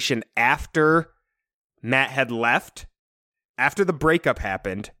conversation after Matt had left, after the breakup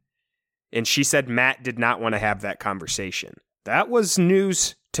happened, and she said Matt did not want to have that conversation. That was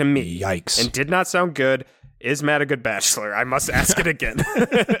news to me. Yikes. And did not sound good. Is Matt a good bachelor? I must ask it again.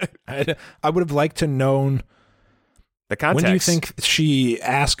 I would have liked to known the context. When do you think she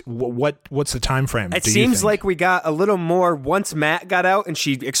asked? What's the time frame? It seems like we got a little more once Matt got out, and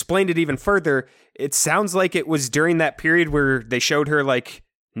she explained it even further. It sounds like it was during that period where they showed her like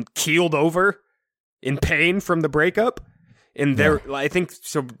keeled over in pain from the breakup. And I think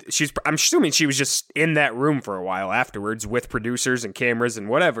so. I'm assuming she was just in that room for a while afterwards with producers and cameras and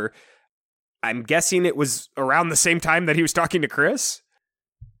whatever. I'm guessing it was around the same time that he was talking to Chris.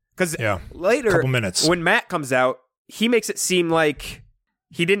 Because later, couple minutes. When Matt comes out, he makes it seem like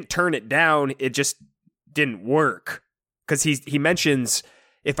he didn't turn it down. It just didn't work. Because he mentions,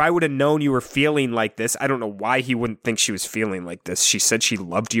 if I would have known you were feeling like this, I don't know why he wouldn't think she was feeling like this. She said she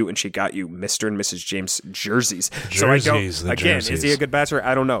loved you and she got you Mr. and Mrs. James jerseys. Jerseys, is he a good bachelor?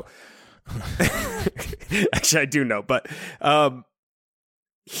 I don't know. Actually, I do know. But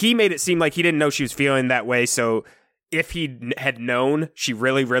he made it seem like he didn't know she was feeling that way. So if he had known she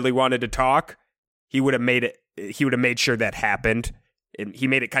really, really wanted to talk, he would have made sure that happened. And he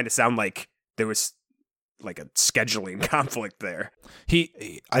made it kind of sound like there was like a scheduling conflict there.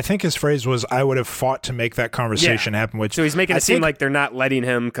 I think his phrase was, I would have fought to make that conversation happen. So he's making it seem like they're not letting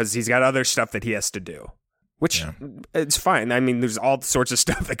him because he's got other stuff that he has to do, which it's fine. I mean, there's all sorts of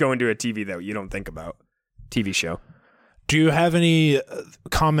stuff that go into a TV that you don't think about. TV show. Do you have any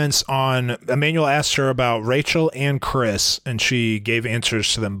comments on, Emmanuel asked her about Rachel and Chris, and she gave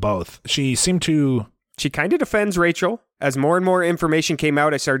answers to them both. She kind of defends Rachel. As more and more information came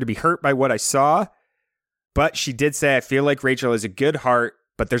out, I started to be hurt by what I saw. But she did say, I feel like Rachel has a good heart,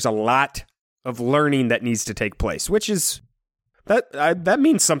 but there's a lot of learning that needs to take place, which is, that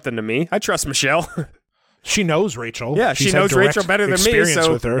means something to me. I trust Michelle. She knows Rachel. Yeah, she knows Rachel better than me.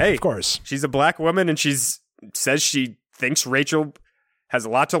 So, with her, hey, of course. She's a black woman, and says she thinks Rachel has a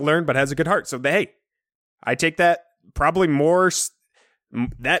lot to learn, but has a good heart. So, hey, I take that probably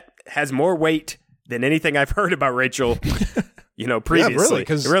that has more weight than anything I've heard about Rachel, previously. Yeah, really,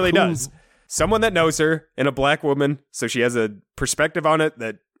 it really does. Someone that knows her and a black woman, so she has a perspective on it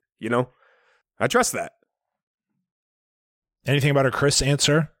that, I trust that. Anything about her Chris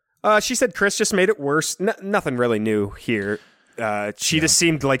answer? She said Chris just made it worse. Nothing really new here. She just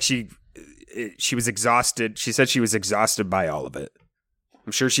seemed like she was exhausted. She said she was exhausted by all of it.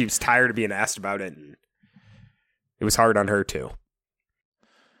 I'm sure she was tired of being asked about it, and it was hard on her too.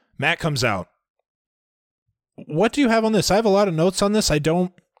 Matt comes out. What do you have on this? I have a lot of notes on this.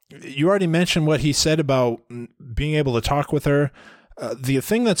 You already mentioned what he said about being able to talk with her. The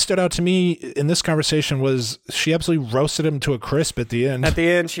thing that stood out to me in this conversation was she absolutely roasted him to a crisp at the end. At the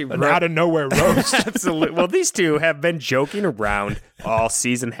end, she out of nowhere roast. Absolutely. Well, these two have been joking around all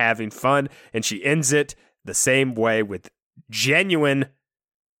season, having fun, and she ends it the same way with genuine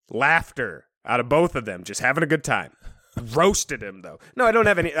laughter out of both of them, just having a good time. Roasted him though. No, I don't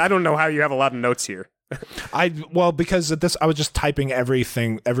have any. I don't know how you have a lot of notes here. Because at this, I was just typing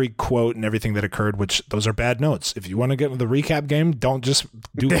everything, every quote and everything that occurred, which those are bad notes. If you want to get into the recap game, don't just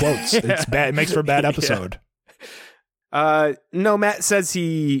do quotes. Yeah. It's bad. It makes for a bad episode. Yeah. No, Matt says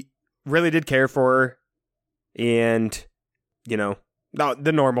he really did care for her, and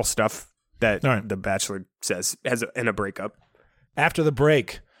the normal stuff that The Bachelor says in a breakup. After the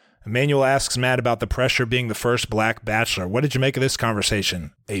break, Emmanuel asks Matt about the pressure being the first black bachelor. What did you make of this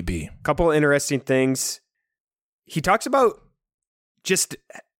conversation, AB? Couple interesting things. He talks about just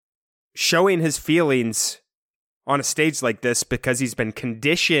showing his feelings on a stage like this because he's been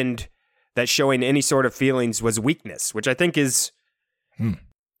conditioned that showing any sort of feelings was weakness, which I think is,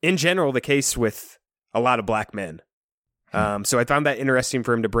 in general, the case with a lot of black men. So I found that interesting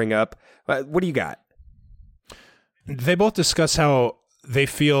for him to bring up. What do you got? They both discuss how they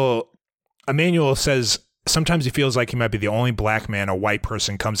feel. Emmanuel says sometimes he feels like he might be the only black man a white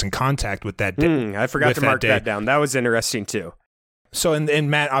person comes in contact with that day. I forgot to mark that down. That was interesting too. So,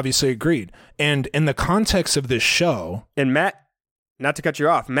 and Matt obviously agreed. And in the context of this show, and Matt, not to cut you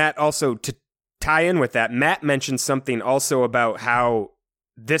off, Matt also, to tie in with that, Matt mentioned something also about how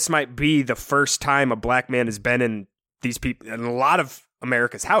this might be the first time a black man has been in these people in a lot of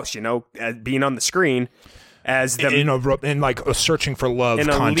America's house, being on the screen. As them in like a searching for love in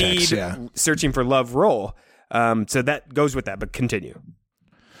context, a lead searching for love role. So that goes with that, but continue.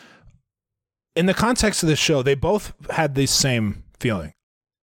 In the context of the show, they both had the same feeling.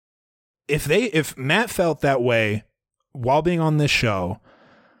 If Matt felt that way while being on this show,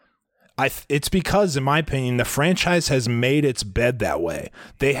 it's because, in my opinion, the franchise has made its bed that way.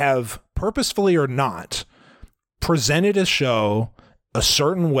 They have, purposefully or not, presented a show a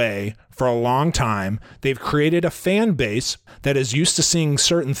certain way for a long time. They've created a fan base that is used to seeing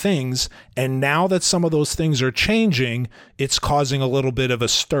certain things, and now that some of those things are changing, it's causing a little bit of a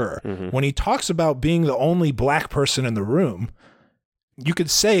stir. Mm-hmm. When he talks about being the only black person in the room, you could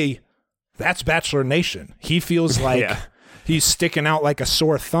say that's Bachelor Nation. He feels like he's sticking out like a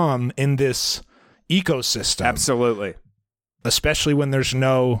sore thumb in this ecosystem. Absolutely. Especially when there's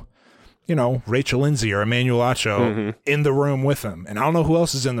no Rachel Lindsay or Emmanuel Acho in the room with him. And I don't know who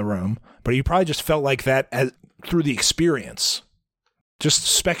else is in the room, but he probably just felt like that through the experience. Just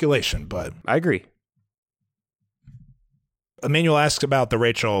speculation, but I agree. Emmanuel asked about the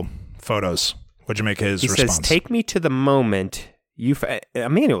Rachel photos. What'd you make his response? He says, take me to the moment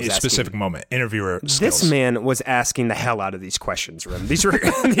Emmanuel's asking. Specific moment. Interviewer skills. This man was asking the hell out of these questions, Rim. These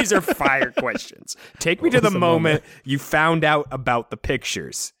are fire questions. Take me to the moment you found out about the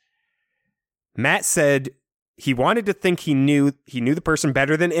pictures. Matt said he wanted to think he knew the person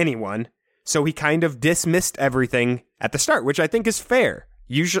better than anyone, so he kind of dismissed everything at the start, which I think is fair.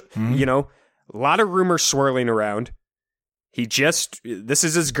 Usually, a lot of rumors swirling around. This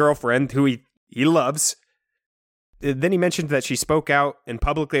is his girlfriend who he loves. Then he mentioned that she spoke out and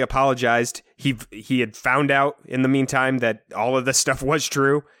publicly apologized. He had found out in the meantime that all of this stuff was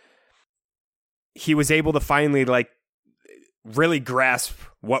true. He was able to finally really grasp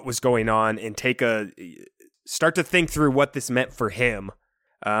what was going on and start to think through what this meant for him.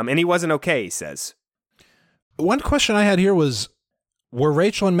 And he wasn't okay, he says. One question I had here was, were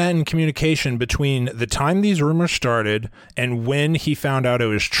Rachel and Matt in communication between the time these rumors started and when he found out it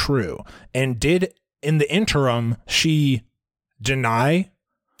was true? And did, in the interim, she deny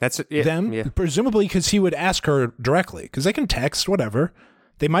them? Yeah. Presumably because he would ask her directly, because they can text, whatever.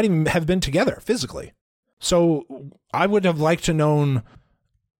 They might even have been together physically. So I would have liked to known,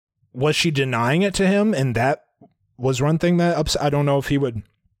 was she denying it to him? And that was one thing that I don't know if he would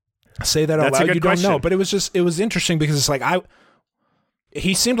say that out loud. You don't know. But it was interesting because it's like,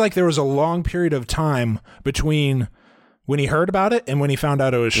 he seemed like there was a long period of time between when he heard about it and when he found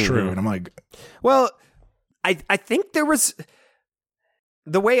out it was true. And I'm like, well, I think there was,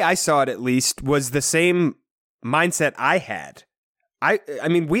 the way I saw it at least, was the same mindset I had. I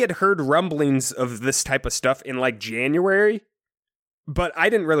mean, we had heard rumblings of this type of stuff in like January, but I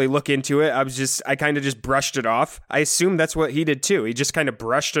didn't really look into it. I kind of just brushed it off. I assume that's what he did too. He just kind of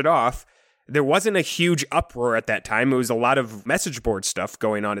brushed it off. There wasn't a huge uproar at that time. It was a lot of message board stuff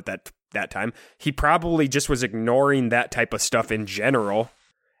going on at that time. He probably just was ignoring that type of stuff in general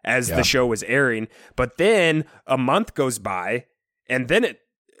as the show was airing. But then a month goes by, and then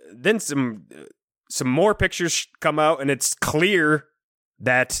some more pictures come out, and it's clear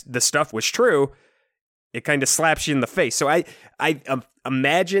that the stuff was true. It kind of slaps you in the face. So I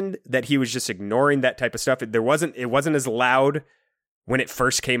imagined that he was just ignoring that type of stuff. It wasn't as loud when it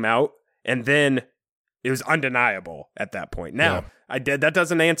first came out, and then it was undeniable at that point. Now, that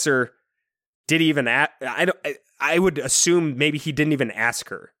doesn't answer. Did he even I would assume maybe he didn't even ask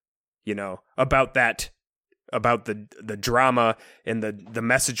her, about that, about the drama and the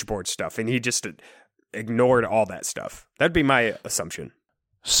message board stuff, and he just ignored all that stuff. That'd be my assumption.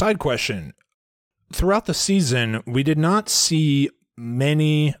 Side question. Throughout the season, we did not see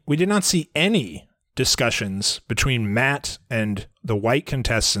any discussions between Matt and the white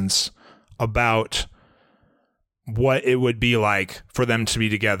contestants about what it would be like for them to be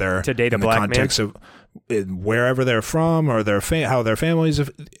together to date a black man, in the context of wherever they're from or how their families.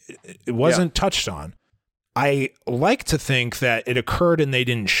 It wasn't touched on. I like to think that it occurred and they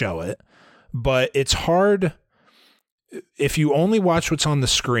didn't show it, but it's hard if you only watch what's on the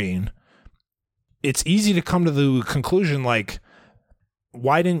screen. It's easy to come to the conclusion, like,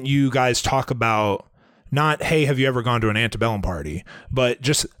 why didn't you guys talk about not, hey, have you ever gone to an antebellum party, but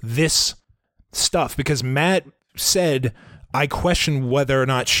just this stuff? Because Matt said, I question whether or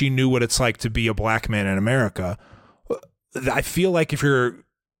not she knew what it's like to be a black man in America. I feel like if you're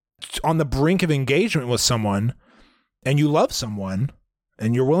on the brink of engagement with someone and you love someone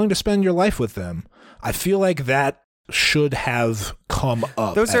and you're willing to spend your life with them, I feel like that should have come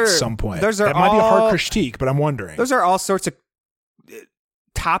up at some point. That might be a hard critique, but I'm wondering. Those are all sorts of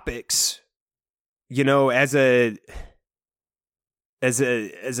topics, as a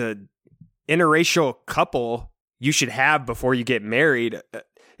interracial couple you should have before you get married.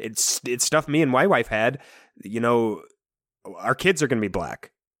 It's stuff me and my wife had. Our kids are going to be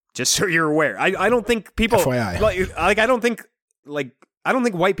black. Just so you're aware. I don't think people FYI. I don't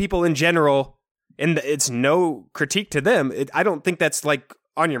think white people in general, and it's no critique to them, I don't think that's like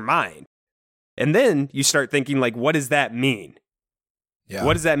on your mind. And then you start thinking, like, what does that mean? Yeah.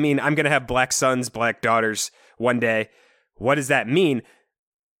 What does that mean? I'm going to have black sons, black daughters one day. What does that mean?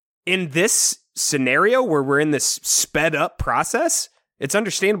 In this scenario where we're in this sped up process, it's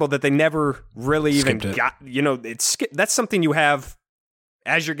understandable that they never really even got, that's something you have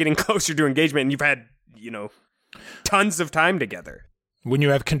as you're getting closer to engagement and you've had, tons of time together. When you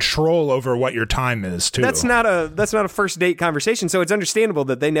have control over what your time is, too. That's not a first date conversation, so it's understandable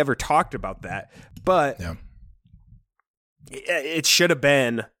that they never talked about that. But it should have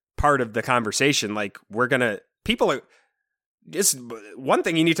been part of the conversation. Like, people are just, one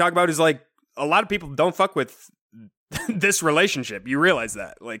thing you need to talk about is, like, a lot of people don't fuck with this relationship. You realize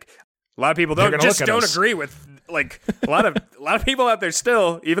that, like, a lot of people don't agree with, like, a lot of people out there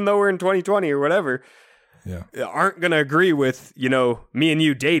still, even though we're in 2020 or whatever. Aren't going to agree with, me and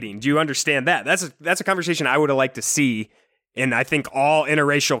you dating. Do you understand that? That's a conversation I would have liked to see, and I think all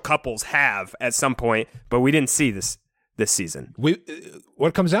interracial couples have at some point, but we didn't see this season. What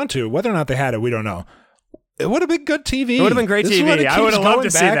it comes down to, whether or not they had it, we don't know. It would have been good TV. It would have been great TV. I would have loved to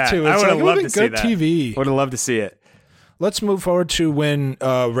see that. I would have loved to see that. TV. Would have loved to see it. Let's move forward to when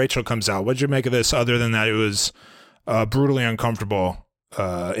Rachel comes out. What did you make of this, other than that it was brutally uncomfortable?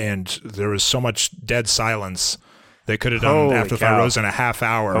 And there was so much dead silence. They could have done After the Rose in a half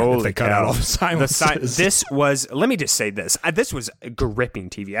hour if they cut out all the silence. This was, let me just say this. This was gripping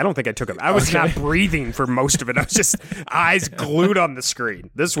TV. I don't think I took it. I was not breathing for most of it. I was just eyes glued on the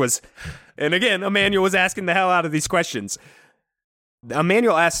screen. This was, and again, Emmanuel was asking the hell out of these questions.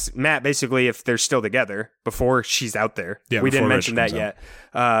 Emmanuel asks Matt basically if they're still together before she's out there. Yeah, we didn't mention that yet.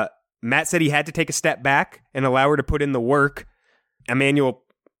 Matt said he had to take a step back and allow her to put in the work. Emmanuel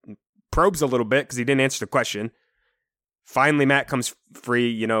probes a little bit because he didn't answer the question. Finally, Matt comes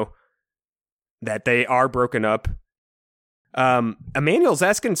free, that they are broken up. Emmanuel's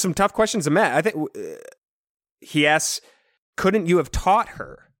asking some tough questions of Matt. I think he asks, couldn't you have taught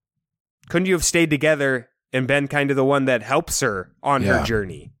her? Couldn't you have stayed together and been kind of the one that helps her on her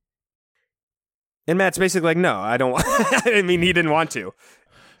journey? And Matt's basically like, no, I don't want I mean, he didn't want to.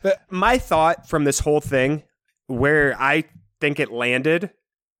 My thought from this whole thing, where I think it landed,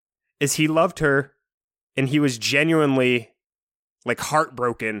 is he loved her and he was genuinely like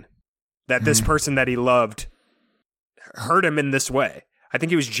heartbroken that this person that he loved hurt him in this way. I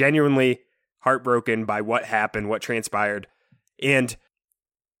think he was genuinely heartbroken by what happened, what transpired. And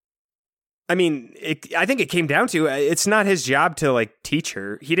I mean, I think it came down to, it's not his job to like teach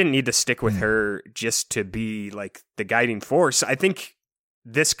her. He didn't need to stick with her just to be like the guiding force. I think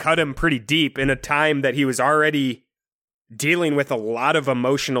this cut him pretty deep in a time that he was already dealing with a lot of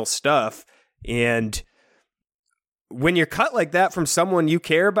emotional stuff. And when you're cut like that from someone you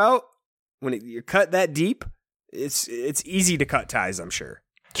care about, when you're cut that deep, it's easy to cut ties, I'm sure.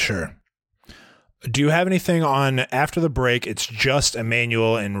 Sure. Do you have anything on after the break? It's just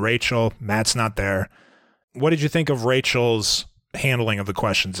Emmanuel and Rachel. Matt's not there. What did you think of Rachel's handling of the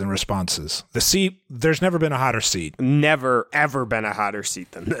questions and responses? The seat, there's never been a hotter seat. Never, ever been a hotter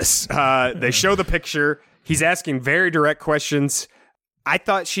seat than this. They show the picture. He's asking very direct questions. I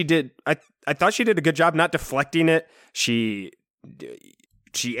thought she did. I thought she did a good job not deflecting it. She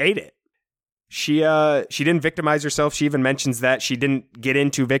ate it. She didn't victimize herself. She even mentions that she didn't get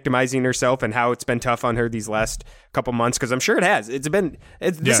into victimizing herself and how it's been tough on her these last couple months, because I'm sure it has.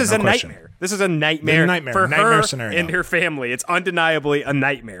 This is a nightmare. This is a nightmare for her scenario. And her family. It's undeniably a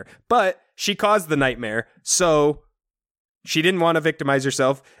nightmare. But she caused the nightmare, so she didn't want to victimize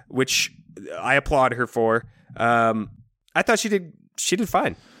herself, which I applaud her for. I thought she did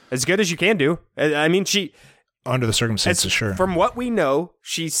fine, as good as you can do. I mean, she under the circumstances, sure. From what we know,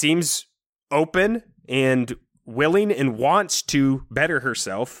 she seems open and willing and wants to better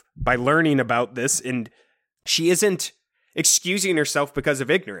herself by learning about this, and she isn't excusing herself because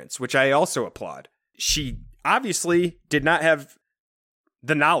of ignorance, which I also applaud. She obviously did not have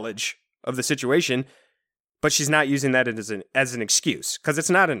the knowledge of the situation, but she's not using that as an excuse, because it's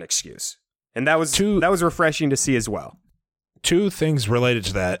not an excuse, and that was refreshing to see as well. Two things related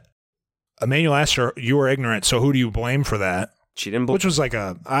to that. Emmanuel asked her, "You were ignorant, so who do you blame for that?" She didn't. Which was like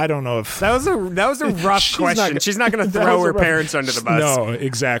I don't know if that was a rough question. She's not going to throw her parents under the bus. No,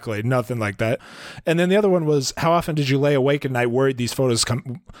 exactly, nothing like that. And then the other one was, how often did you lay awake at night worried these photos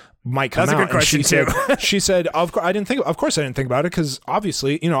might come out? That's a good question too. She said, "Of course I didn't think about it, because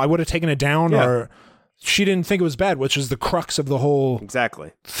obviously, I would have taken it down." Yeah. Or she didn't think it was bad, which is the crux of the whole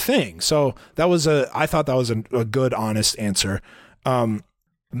thing. So that was I thought that was a good, honest answer.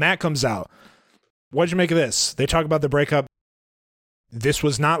 Matt comes out. What did you make of this? They talk about the breakup. This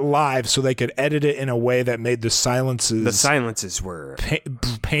was not live, so they could edit it in a way that made the silences... The silences were...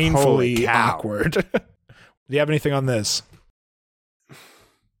 painfully awkward. Do you have anything on this?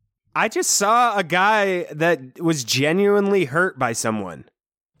 I just saw a guy that was genuinely hurt by someone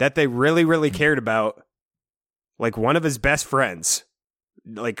that they really, really cared about. Like one of his best friends.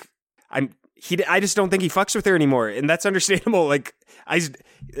 Like, I just don't think he fucks with her anymore, and that's understandable. Like,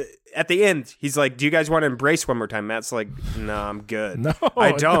 at the end, he's like, "Do you guys want to embrace one more time?" Matt's like, "No, I'm good." No,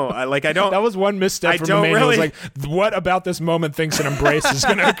 I don't. I don't. That was one misstep from Emmanuel. Really... Like, what about this moment thinks an embrace is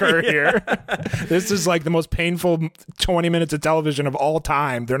going to occur here? This is like the most painful 20 minutes of television of all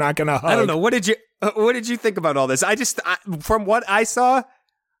time. They're not going to hug. I don't know. What did you think about all this? From what I saw,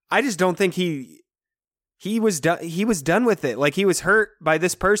 I just don't think he was done. He was done with it. Like, he was hurt by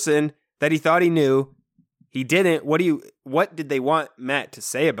this person that he thought he knew. He didn't. What did they want Matt to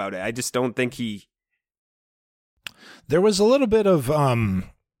say about it? I just don't think he... There was a little bit of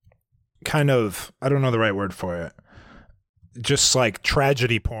kind of, I don't know the right word for it, just like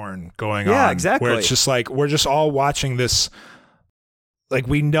tragedy porn going on. Yeah, exactly. Where it's just like, we're just all watching this. Like,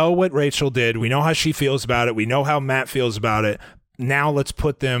 we know what Rachel did. We know how she feels about it. We know how Matt feels about it. Now let's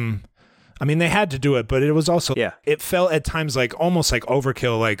put them... I mean, they had to do it, but it was also, it felt at times like almost like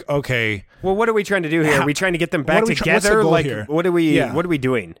overkill. Like, okay. Well, what are we trying to do here? Are we trying to get them back together? Like, here? What are we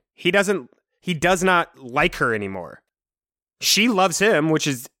doing? He does not like her anymore. She loves him, which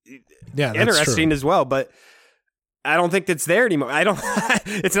is interesting as well, but I don't think it's there anymore.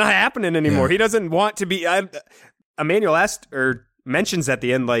 It's not happening anymore. Yeah. He doesn't want to be, Emmanuel asked or mentions at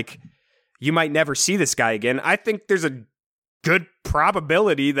the end, like, you might never see this guy again. I think there's a good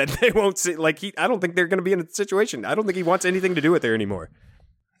probability that they won't see, I don't think they're going to be in a situation. I don't think he wants anything to do with her anymore.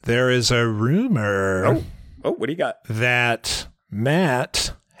 There is a rumor. Oh, what do you got? That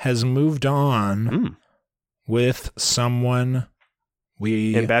Matt has moved on with someone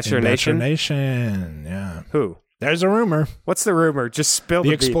in Bachelor Nation? Yeah. Who? There's a rumor. What's the rumor? Just spill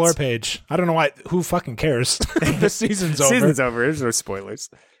the Explore beats. page. I don't know why. Who fucking cares? The season's over. Season's over. There's no spoilers.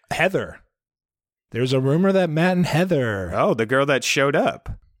 Heather. There's a rumor that Matt and Heather. Oh, the girl that showed up.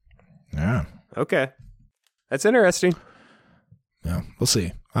 Yeah. Okay. That's interesting. Yeah, we'll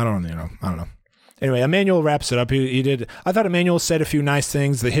see. I don't know. Anyway, Emmanuel wraps it up. He did. I thought Emmanuel said a few nice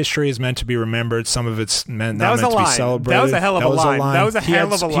things. The history is meant to be remembered. Some of it's not meant to be celebrated. That was a hell of a line. That was a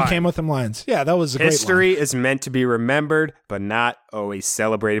hell of a line. He came with them lines. Yeah, that was a great line. History is meant to be remembered, but not always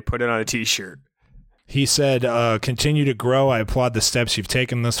celebrated. Put it on a T-shirt. He said, continue to grow. I applaud the steps you've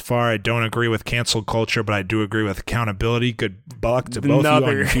taken thus far. I don't agree with cancel culture, but I do agree with accountability. Good luck to both of you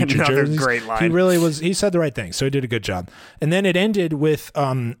on your future jerseys. Great line. He said the right thing, so he did a good job. And then it ended with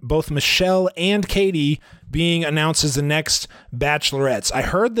both Michelle and Katie being announced as the next Bachelorettes. I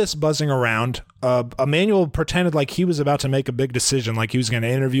heard this buzzing around. Emmanuel pretended like he was about to make a big decision, like he was going to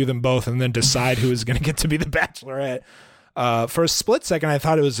interview them both and then decide who was going to get to be the Bachelorette. For a split second, I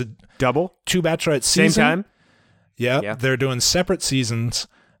thought it was a double 2 Bachelorette season. Same time? Yeah, they're doing separate seasons.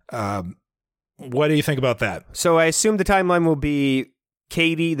 What do you think about that? So I assume the timeline will be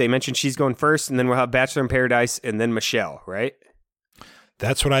Katie. They mentioned she's going first, and then we'll have Bachelor in Paradise, and then Michelle, right?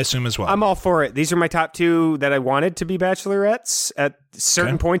 That's what I assume as well. I'm all for it. These are my top 2 that I wanted to be Bachelorettes at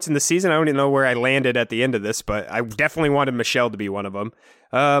certain points in the season. I don't even know where I landed at the end of this, but I definitely wanted Michelle to be one of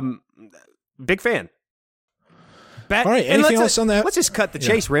them. Big fan. All right, anything else on that? Let's just cut the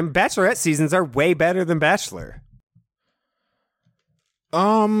chase, Rim. Bachelorette seasons are way better than Bachelor.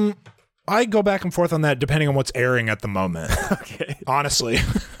 I go back and forth on that depending on what's airing at the moment. Okay. Honestly.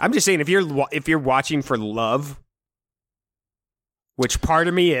 I'm just saying, if you're watching for love, which part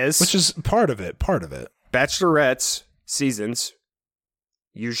of me is... Which is part of it. Bachelorette's seasons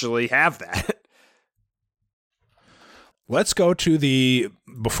usually have that. Let's go to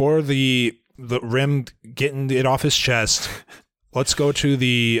before the Rim getting it off his chest, let's go to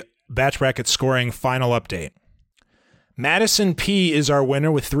the Batch Bracket scoring final update. Madison P is our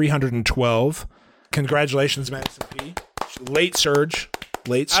winner with 312. Congratulations, Madison P. Late surge.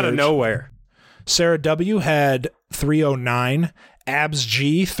 Out of nowhere. Sarah W had 309. Abs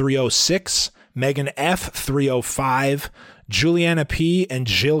G 306. Megan F 305. Juliana P and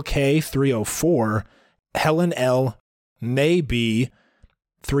Jill K 304. Helen L, May B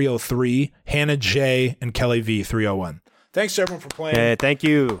 303, Hannah J, and Kelly V 301. Thanks to everyone for playing. Hey, thank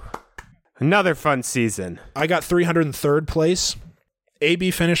you. Another fun season. I got 303rd place.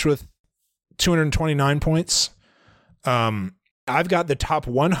 AB finished with 229 points. I've got the top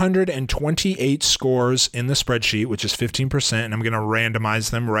 128 scores in the spreadsheet, which is 15%, and I'm going to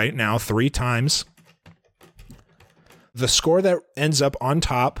randomize them right now 3 times. The score that ends up on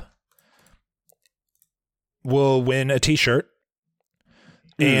top will win a t-shirt.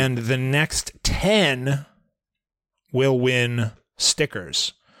 And the next 10 will win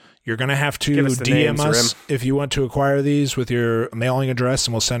stickers. You're going to have to DM us if you want to acquire these with your mailing address,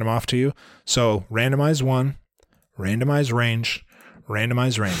 and we'll send them off to you. So randomize 1, randomize range.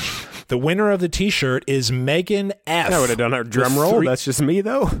 The winner of the t-shirt is Megan F. I would have done our drum roll. That's just me,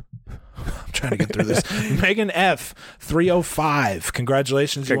 though. I'm trying to get through this. Megan F. 305.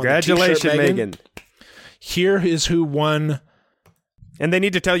 Congratulations. Congratulations, Megan. Here is who won. And they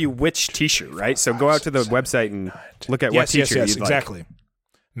need to tell you which t-shirt, right? So go out to the website and look at what t-shirt you'd like. Exactly.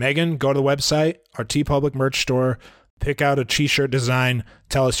 Megan, go to the website, our TeePublic merch store, pick out a t-shirt design,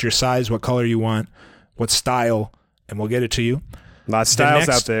 tell us your size, what color you want, what style, and we'll get it to you. A lot of styles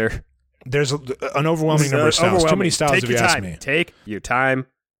out there. There's an overwhelming number of styles. Too many styles if you ask me. Take your time.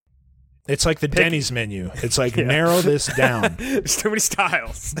 It's like the Denny's menu. It's like, narrow this down. There's too many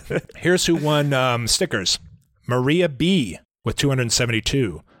styles. Here's who won stickers. Maria B. with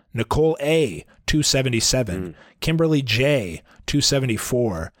 272. Nicole A, 277. Kimberly J,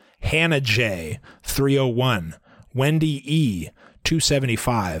 274. Hannah J, 301. Wendy E,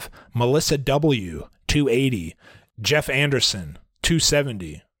 275. Melissa W, 280. Jeff Anderson,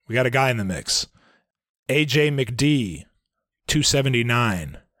 270. We got a guy in the mix. AJ McD,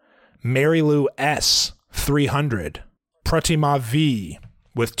 279. Mary Lou S, 300. Pratima V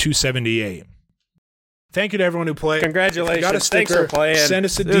with 278. Thank you to everyone who played. Congratulations. Got a sticker. Thanks for playing. Send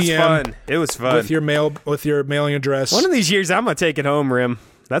us a DM. It was fun. It was fun. With your mailing address. One of these years, I'm going to take it home, Rim.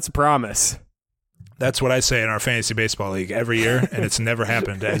 That's a promise. That's what I say in our fantasy baseball league every year, and it's never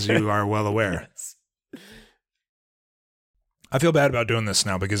happened, as you are well aware. I feel bad about doing this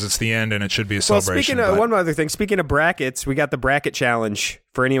now because it's the end and it should be a celebration. Well, one other thing. Speaking of brackets, we got the bracket challenge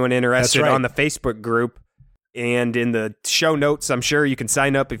for anyone interested on the Facebook group. And in the show notes, I'm sure you can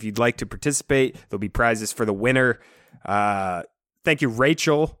sign up if you'd like to participate. There'll be prizes for the winner. Thank you,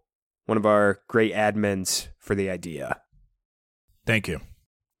 Rachel, one of our great admins, for the idea. Thank you.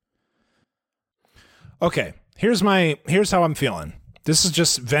 Okay, here's how I'm feeling. This is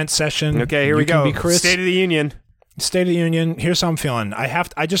just vent session. Okay, here we go. State of the Union. State of the Union. Here's how I'm feeling.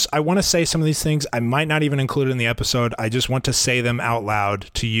 I want to say some of these things. I might not even include in the episode. I just want to say them out loud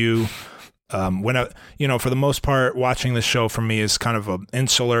to you. For the most part, watching this show for me is kind of an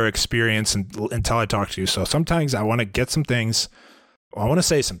insular experience until I talk to you. So sometimes I want to get some things. I want to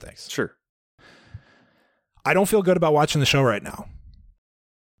say some things. Sure. I don't feel good about watching the show right now.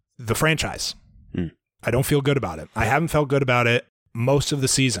 The franchise. I don't feel good about it. I haven't felt good about it most of the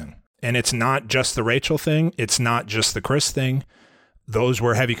season. And it's not just the Rachel thing. It's not just the Chris thing. Those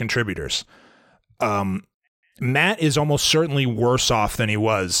were heavy contributors. Matt is almost certainly worse off than he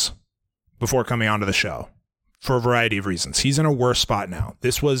was before coming onto the show for a variety of reasons. He's in a worse spot now.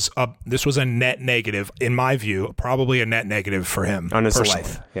 This was a net negative, in my view, probably a net negative for him on his personally.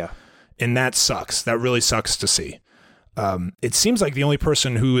 life. Yeah. And that sucks. That really sucks to see. It seems like the only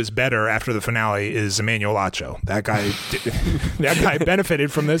person who is better after the finale is Emmanuel Acho. That guy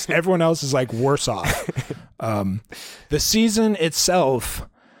benefited from this. Everyone else is like worse off. The season itself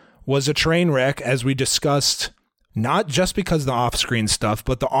was a train wreck, as we discussed, not just because of the off-screen stuff,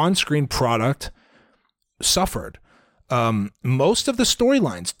 but the on-screen product suffered. Most of the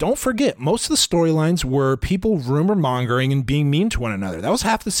storylines, don't forget, most of the storylines were people rumor mongering and being mean to one another. That was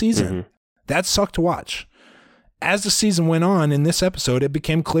half the season. Mm-hmm. That sucked to watch. As the season went on, in this episode, it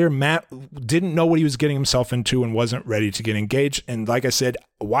became clear Matt didn't know what he was getting himself into and wasn't ready to get engaged. And like I said,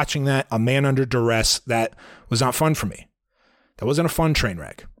 watching that, a man under duress, that was not fun for me. That wasn't a fun train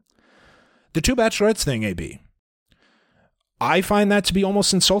wreck. The two bachelorettes thing, AB, I find that to be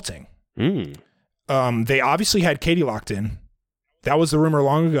almost insulting. They obviously had Katie locked in. That was the rumor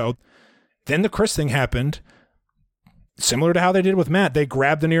long ago. Then the Chris thing happened. Similar to how they did with Matt, they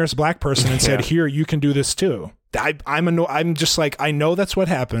grabbed the nearest black person and said, here, you can do this too. I'm just like, I know that's what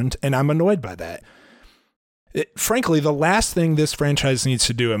happened, and I'm annoyed by that. Frankly, the last thing this franchise needs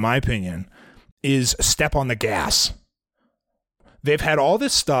to do, in my opinion, is step on the gas. They've had all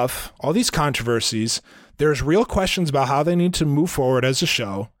this stuff, all these controversies. There's real questions about how they need to move forward as a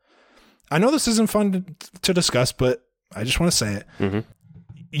show. I know this isn't fun to discuss, but I just want to say it. Mm-hmm.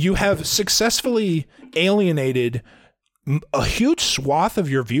 You have successfully alienated a huge swath of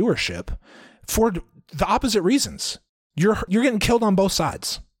your viewership for the opposite reasons. You're getting killed on both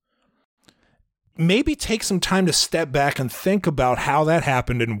sides. Maybe take some time to step back and think about how that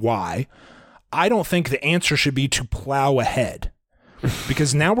happened and why. I don't think the answer should be to plow ahead.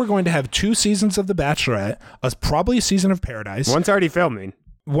 Because now we're going to have 2 seasons of The Bachelorette, probably a season of Paradise. One's already filming,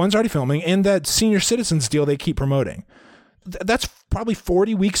 and that senior citizens deal they keep promoting. That's probably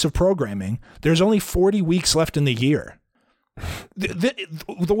 40 weeks of programming. There's only 40 weeks left in the year.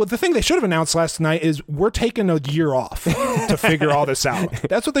 The thing they should have announced last night is we're taking a year off to figure all this out.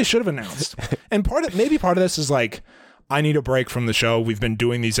 That's what they should have announced. And part of this is like, I need a break from the show. We've been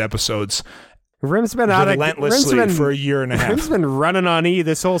doing these episodes relentlessly for a year and a half. Rim's been running on E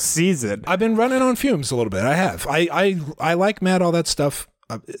this whole season. I've been running on fumes a little bit. I have. I like Matt, all that stuff.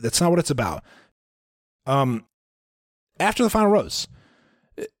 That's not what it's about. After the final rose,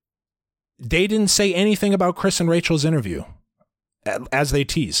 they didn't say anything about Chris and Rachel's interview, as they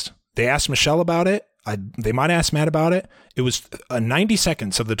teased. They asked Michelle about it. They might ask Matt about it. It was 90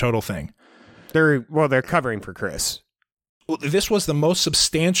 seconds of the total thing. They're covering for Chris. This was the most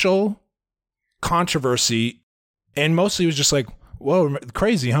substantial controversy, and mostly it was just like, whoa,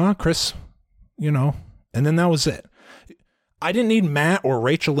 crazy, huh, Chris? And then that was it. I didn't need Matt or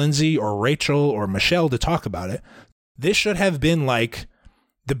Rachel Lindsay or Rachel or Michelle to talk about it. This should have been like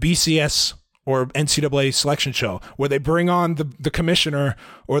the BCS or NCAA selection show where they bring on the commissioner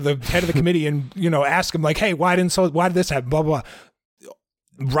or the head of the committee and, ask him like, hey, why did this happen? Blah, blah,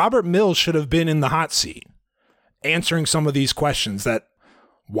 blah. Robert Mills should have been in the hot seat answering some of these questions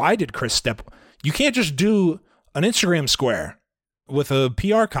why did Chris step? You can't just do an Instagram square with a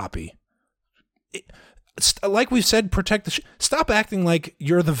PR copy. Like we've said, protect stop acting like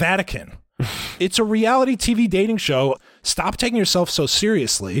you're the Vatican. It's a reality TV dating show. Stop taking yourself so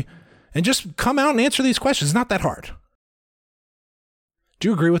seriously and just come out and answer these questions. It's not that hard. Do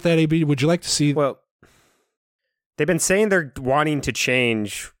you agree with that, AB? Would you like to see? Well, they've been saying they're wanting to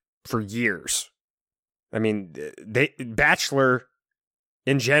change for years. I mean, Bachelor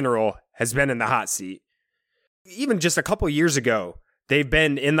in general has been in the hot seat. Even just a couple years ago, they've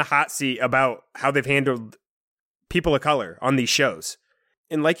been in the hot seat about how they've handled people of color on these shows.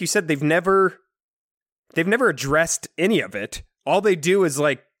 And like you said, they've never addressed any of it. All they do is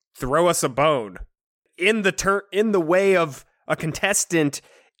like throw us a bone in the way of a contestant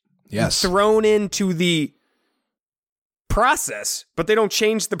thrown into the process, but they don't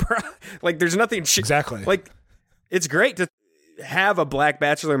change like there's nothing exactly. Like, it's great to have a black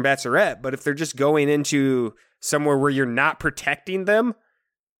bachelor and bachelorette, but if they're just going into somewhere where you're not protecting them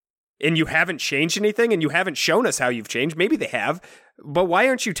and you haven't changed anything and you haven't shown us how you've changed. Maybe they have, but why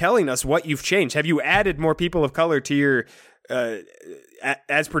aren't you telling us what you've changed? Have you added more people of color to your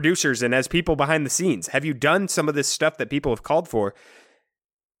as producers and as people behind the scenes? Have you done some of this stuff that people have called for?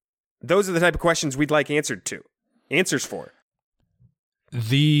 Those are the type of questions we'd like answers for.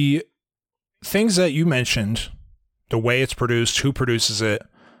 The things that you mentioned, the way it's produced, who produces it,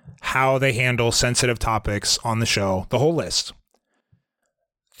 how they handle sensitive topics on the show, the whole list.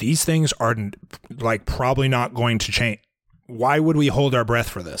 These things are like probably not going to change. Why would we hold our breath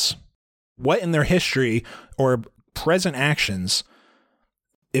for this? What in their history or present actions,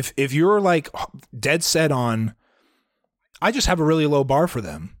 if you're like dead set on, I just have a really low bar for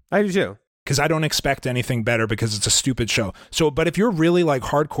them. I do too. Because I don't expect anything better because it's a stupid show. So, but if you're really like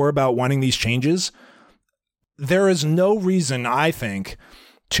hardcore about wanting these changes, there is no reason, I think,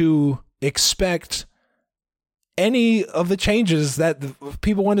 to expect any of the changes that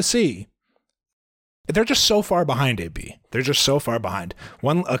people want to see. They're just so far behind, AB. They're just so far behind.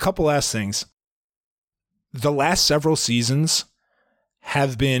 A couple last things. The last several seasons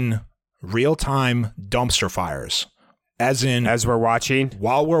have been real-time dumpster fires. As we're watching?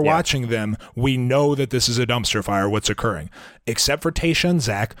 While we're watching them, we know that this is a dumpster fire, what's occurring. Except for Tayshia and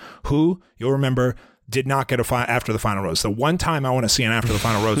Zach, who, you'll remember, did not get after the final rose. The one time I want to see an after the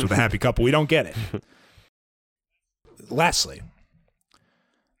final rose with a happy couple, we don't get it. Lastly,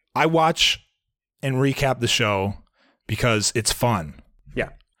 I watch and recap the show because it's fun. Yeah.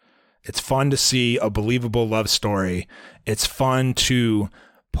 It's fun to see a believable love story. It's fun to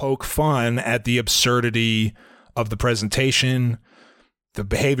poke fun at the absurdity of the presentation, the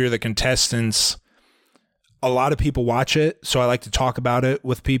behavior of the contestants. A lot of people watch it, so I like to talk about it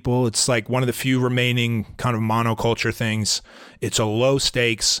with people. It's like one of the few remaining kind of monoculture things. It's a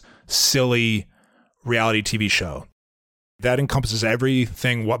low-stakes, silly reality TV show. That encompasses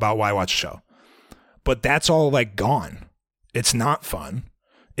everything about why I watch a show. But that's all like gone. It's not fun.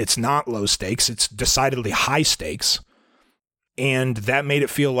 It's not low stakes. It's decidedly high stakes. And that made it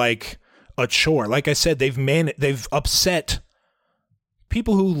feel like a chore. Like I said, they've upset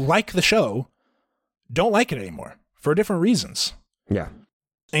people who like the show, don't like it anymore for different reasons. Yeah.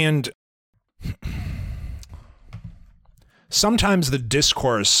 And sometimes the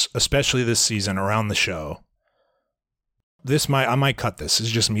discourse, especially this season around the show, I might cut this. It's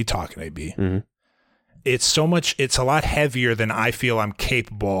just me talking, AB. Mm-hmm. It's a lot heavier than I feel I'm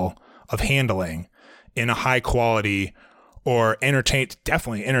capable of handling in a high quality or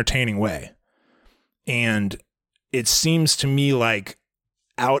definitely entertaining way. And it seems to me like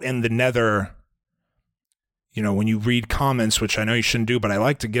out in the nether, when you read comments, which I know you shouldn't do, but I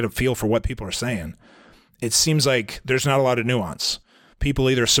like to get a feel for what people are saying. It seems like there's not a lot of nuance. People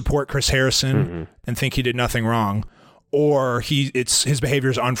either support Chris Harrison and think he did nothing wrong, or his behavior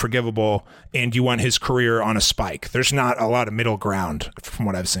is unforgivable and you want his career on a spike. There's not a lot of middle ground from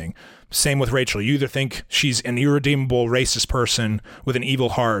what I've seen. Same with Rachel. You either think she's an irredeemable racist person with an evil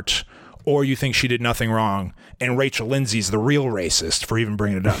heart, or you think she did nothing wrong, and Rachel Lindsay's the real racist for even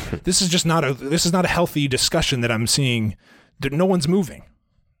bringing it up. This is not a healthy discussion that I'm seeing. No one's moving,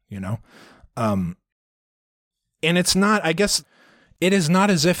 and it's not. I guess it is not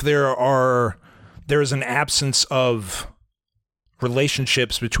as if there is an absence of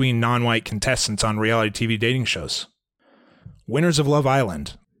relationships between non-white contestants on reality TV dating shows. Winners of Love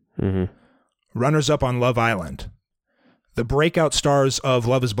Island, runners-up on Love Island. The breakout stars of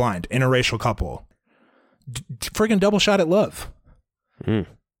Love is Blind, interracial couple. Friggin' Double Shot at Love.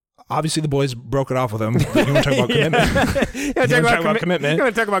 Obviously, the boys broke it off with him. You want to talk about commitment? You want to talk about commitment? You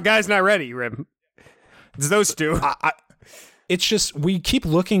want to talk about guys not ready, Rib. It's those two. It's just, we keep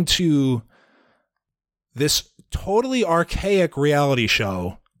looking to this totally archaic reality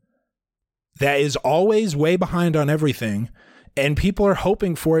show that is always way behind on everything, and people are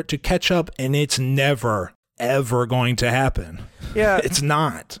hoping for it to catch up, and it's never ever going to happen. Yeah. It's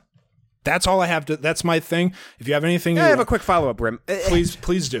not. That's all I have to. That's my thing. If you have anything, I have a quick follow up, Rim.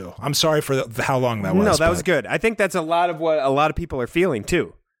 Please do. I'm sorry for how long that was. No, that was good. I think that's a lot of what a lot of people are feeling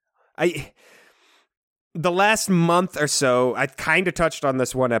too. The last month or so, I kind of touched on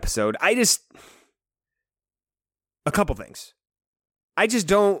this one episode. A couple things. I just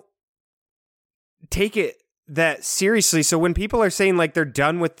don't take it that seriously. So when people are saying like they're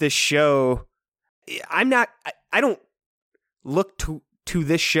done with this show, I don't look to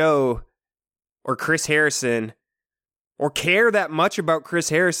this show or Chris Harrison or care that much about Chris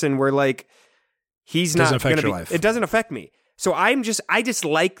Harrison where like he's not going to be, it doesn't affect me. So I just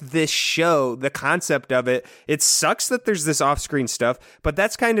like this show, the concept of it. It sucks that there's this off-screen stuff, but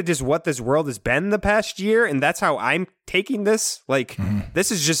that's kind of just what this world has been the past year, and that's how I'm taking this. Like,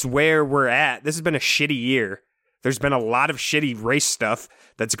 this is just where we're at. This has been a shitty year. There's been a lot of shitty race stuff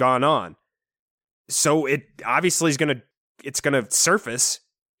that's gone on. So it obviously it's gonna surface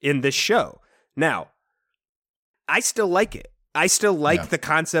in this show. Now, I still like it. I still like the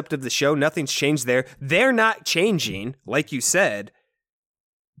concept of the show. Nothing's changed there. They're not changing, like you said.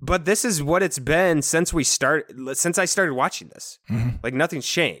 But this is what it's been since I started watching this. Like, nothing's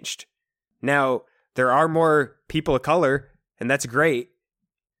changed. Now, there are more people of color, and that's great.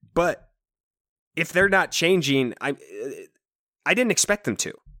 But if they're not changing, I didn't expect them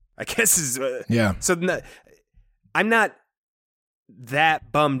to. I guess is So I'm not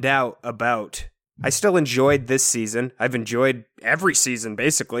that bummed out about. I still enjoyed this season. I've enjoyed every season,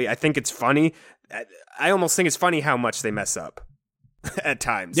 basically. I think it's funny. I almost think it's funny how much they mess up at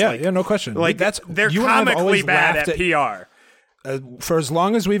times. Yeah, no question. Like, they're comically bad at PR. For as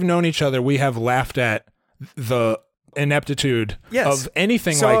long as we've known each other, we have laughed at the ineptitude of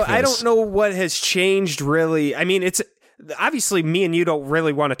anything like this. So I don't know what has changed, really. I mean, it's obviously me and you don't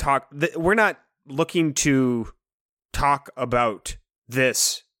really want to talk. We're not looking to talk about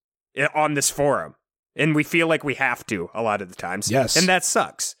this on this forum, and we feel like we have to a lot of the times. Yes. And that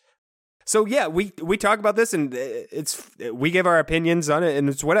sucks. So yeah, we talk about this, and we give our opinions on it, and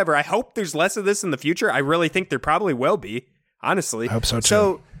it's whatever. I hope there's less of this in the future. I really think there probably will be, honestly. I hope so too.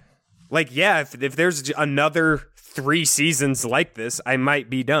 So, like, yeah, if there's another 3 seasons like this, I might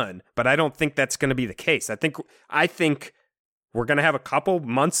be done, but I don't think that's going to be the case. I think we're going to have a couple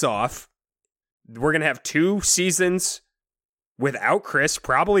months off. We're going to have 2 seasons without Chris,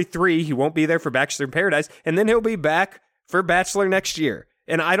 probably 3. He won't be there for Bachelor in Paradise, and then he'll be back for Bachelor next year.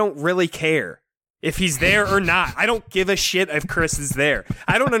 And I don't really care if he's there or not. I don't give a shit if Chris is there.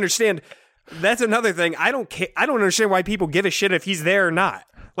 I don't understand. That's another thing. I don't understand why people give a shit if he's there or not.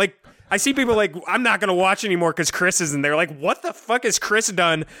 Like, I see people like, I'm not going to watch anymore because Chris isn't there. Like, what the fuck has Chris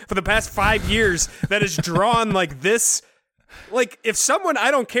done for the past 5 years that has drawn like this? Like, if someone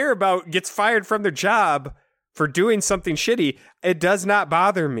I don't care about gets fired from their job for doing something shitty, it does not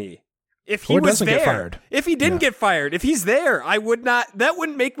bother me. If he was there, get fired. If he didn't get fired, if he's there, that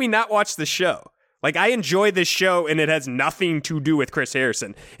wouldn't make me not watch the show. Like, I enjoy this show, and it has nothing to do with Chris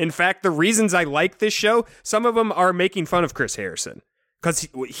Harrison. In fact, the reasons I like this show, some of them are making fun of Chris Harrison because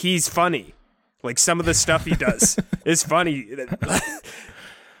he's funny. Like, some of the stuff he does is funny.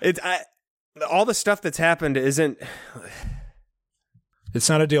 All the stuff that's happened isn't. It's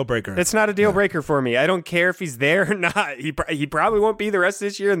not a deal breaker. It's not a deal breaker for me. I don't care if he's there or not. He probably won't be the rest of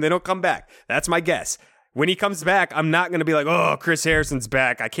this year, and then he'll come back. That's my guess. When he comes back, I'm not going to be like, oh, Chris Harrison's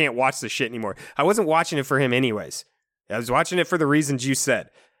back. I can't watch this shit anymore. I wasn't watching it for him anyways. I was watching it for the reasons you said.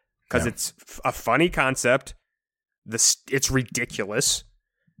 Because it's a funny concept. It's ridiculous.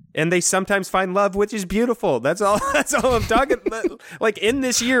 And they sometimes find love, which is beautiful. That's all I'm talking about. Like, in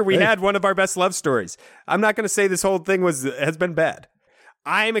this year, we had one of our best love stories. I'm not going to say this whole thing has been bad.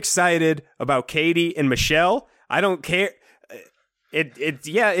 I'm excited about Katie and Michelle. I don't care. If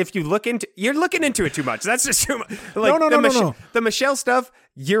you're looking into it too much. That's just too much. Like, no. The Michelle stuff,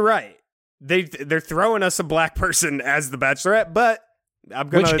 you're right. They're throwing us a black person as the Bachelorette, but I'm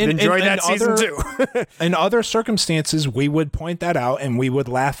going to enjoy that season too. In other circumstances, we would point that out and we would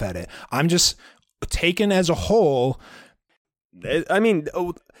laugh at it. I'm just taken as a whole. I mean,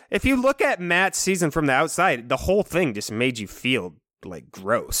 if you look at Matt's season from the outside, the whole thing just made you feel like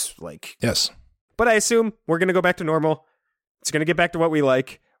gross. Like, yes. But I assume we're going to go back to normal. It's going to get back to what we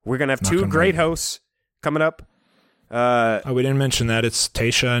like. We're going to have 2 great hosts coming up. We didn't mention that. It's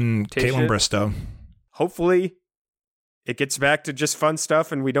Tayshia and Caitlin Bristow. Hopefully it gets back to just fun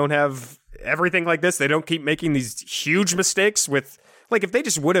stuff and we don't have everything like this. They don't keep making these huge mistakes with, like, if they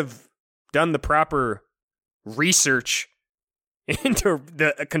just would have done the proper research into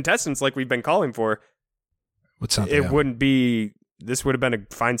the contestants like we've been calling for, wouldn't be, this would have been a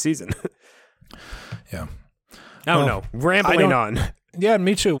fine season. Yeah. I don't know. Rambling on. Yeah,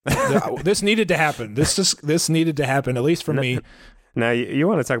 me too. This needed to happen. This needed to happen, at least for me. Now, you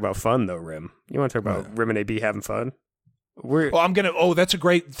want to talk about fun, though, Rim. You want to talk about Rim and AB having fun? That's a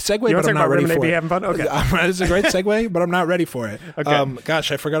great segue, but I'm not ready for it. Rim and AB having fun? Okay. It's a great segue, but I'm not ready for it. Okay.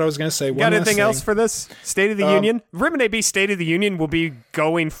 Gosh, I forgot what I was going to say. Got anything else for this State of the Union? Rim and AB State of the Union will be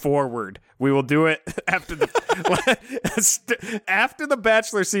going forward. We will do it after the after the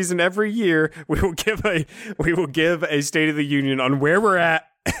Bachelor season every year. We will give a State of the Union on where we're at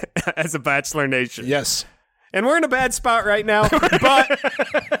as a Bachelor Nation. Yes, and we're in a bad spot right now,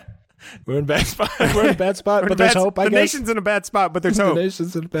 but We're in a bad spot. We're in a bad spot, but there's hope, I guess. The nation's in a bad spot, but there's hope. The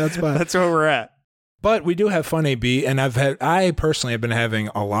nation's in a bad spot. That's where we're at. But we do have fun, AB, and I personally have been having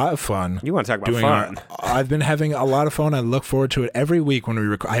a lot of fun. You want to talk about fun? I've been having a lot of fun. I look forward to it every week when we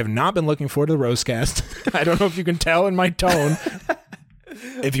record. I have not been looking forward to the Roastcast. I don't know if you can tell in my tone.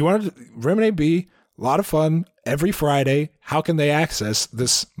 If you want to, Rim and AB, a lot of fun every Friday. How can they access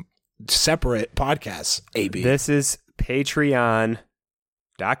this separate podcast, AB? This is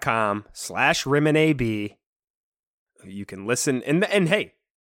patreon.com/RimandAB. You can listen, and hey,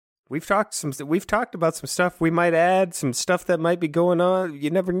 we've talked about some stuff we might add, some stuff that might be going on. You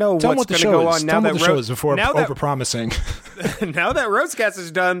never know what's going to go on now that the show is before overpromising. Now that Roastcast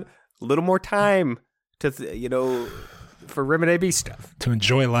is done, a little more time to for Rim and AB stuff, to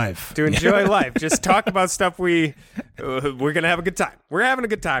enjoy life. Just talk about stuff we're gonna have a good time. We're having a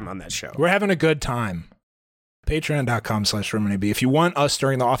good time on that show. We're having a good time. Patreon.com/RimandAB. If you want us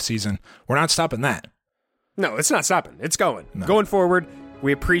during the off season, we're not stopping that. No, it's not stopping. It's going forward.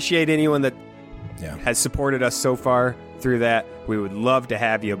 We appreciate anyone that has supported us so far through that. We would love to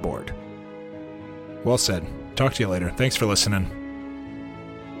have you aboard. Well said. Talk to you later. Thanks for listening.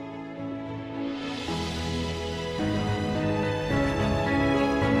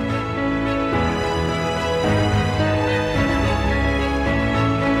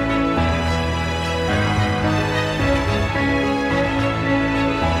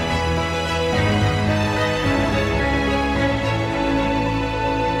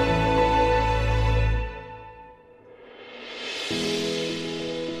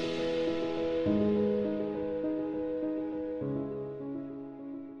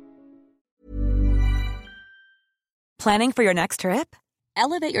 Planning for your next trip?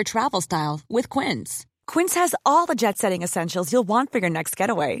 Elevate your travel style with Quince. Quince has all the jet-setting essentials you'll want for your next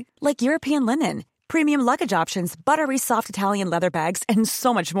getaway, like European linen, premium luggage options, buttery soft Italian leather bags, and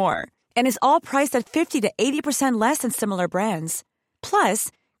so much more. And is all priced at 50 to 80% less than similar brands.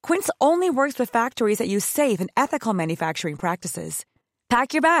 Plus, Quince only works with factories that use safe and ethical manufacturing practices.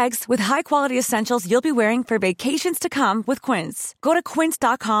 Pack your bags with high-quality essentials you'll be wearing for vacations to come with Quince. Go to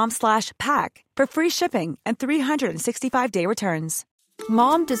quince.com/pack for free shipping and 365-day returns.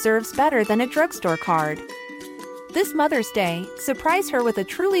 Mom deserves better than a drugstore card. This Mother's Day, surprise her with a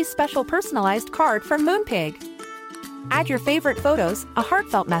truly special personalized card from Moonpig. Add your favorite photos, a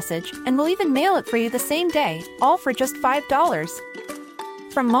heartfelt message, and we'll even mail it for you the same day, all for just $5.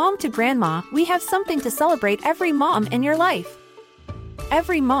 From mom to grandma, we have something to celebrate every mom in your life.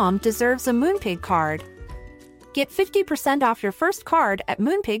 Every mom deserves a Moonpig card. Get 50% off your first card at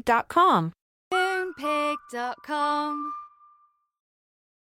Moonpig.com. Moonpig.com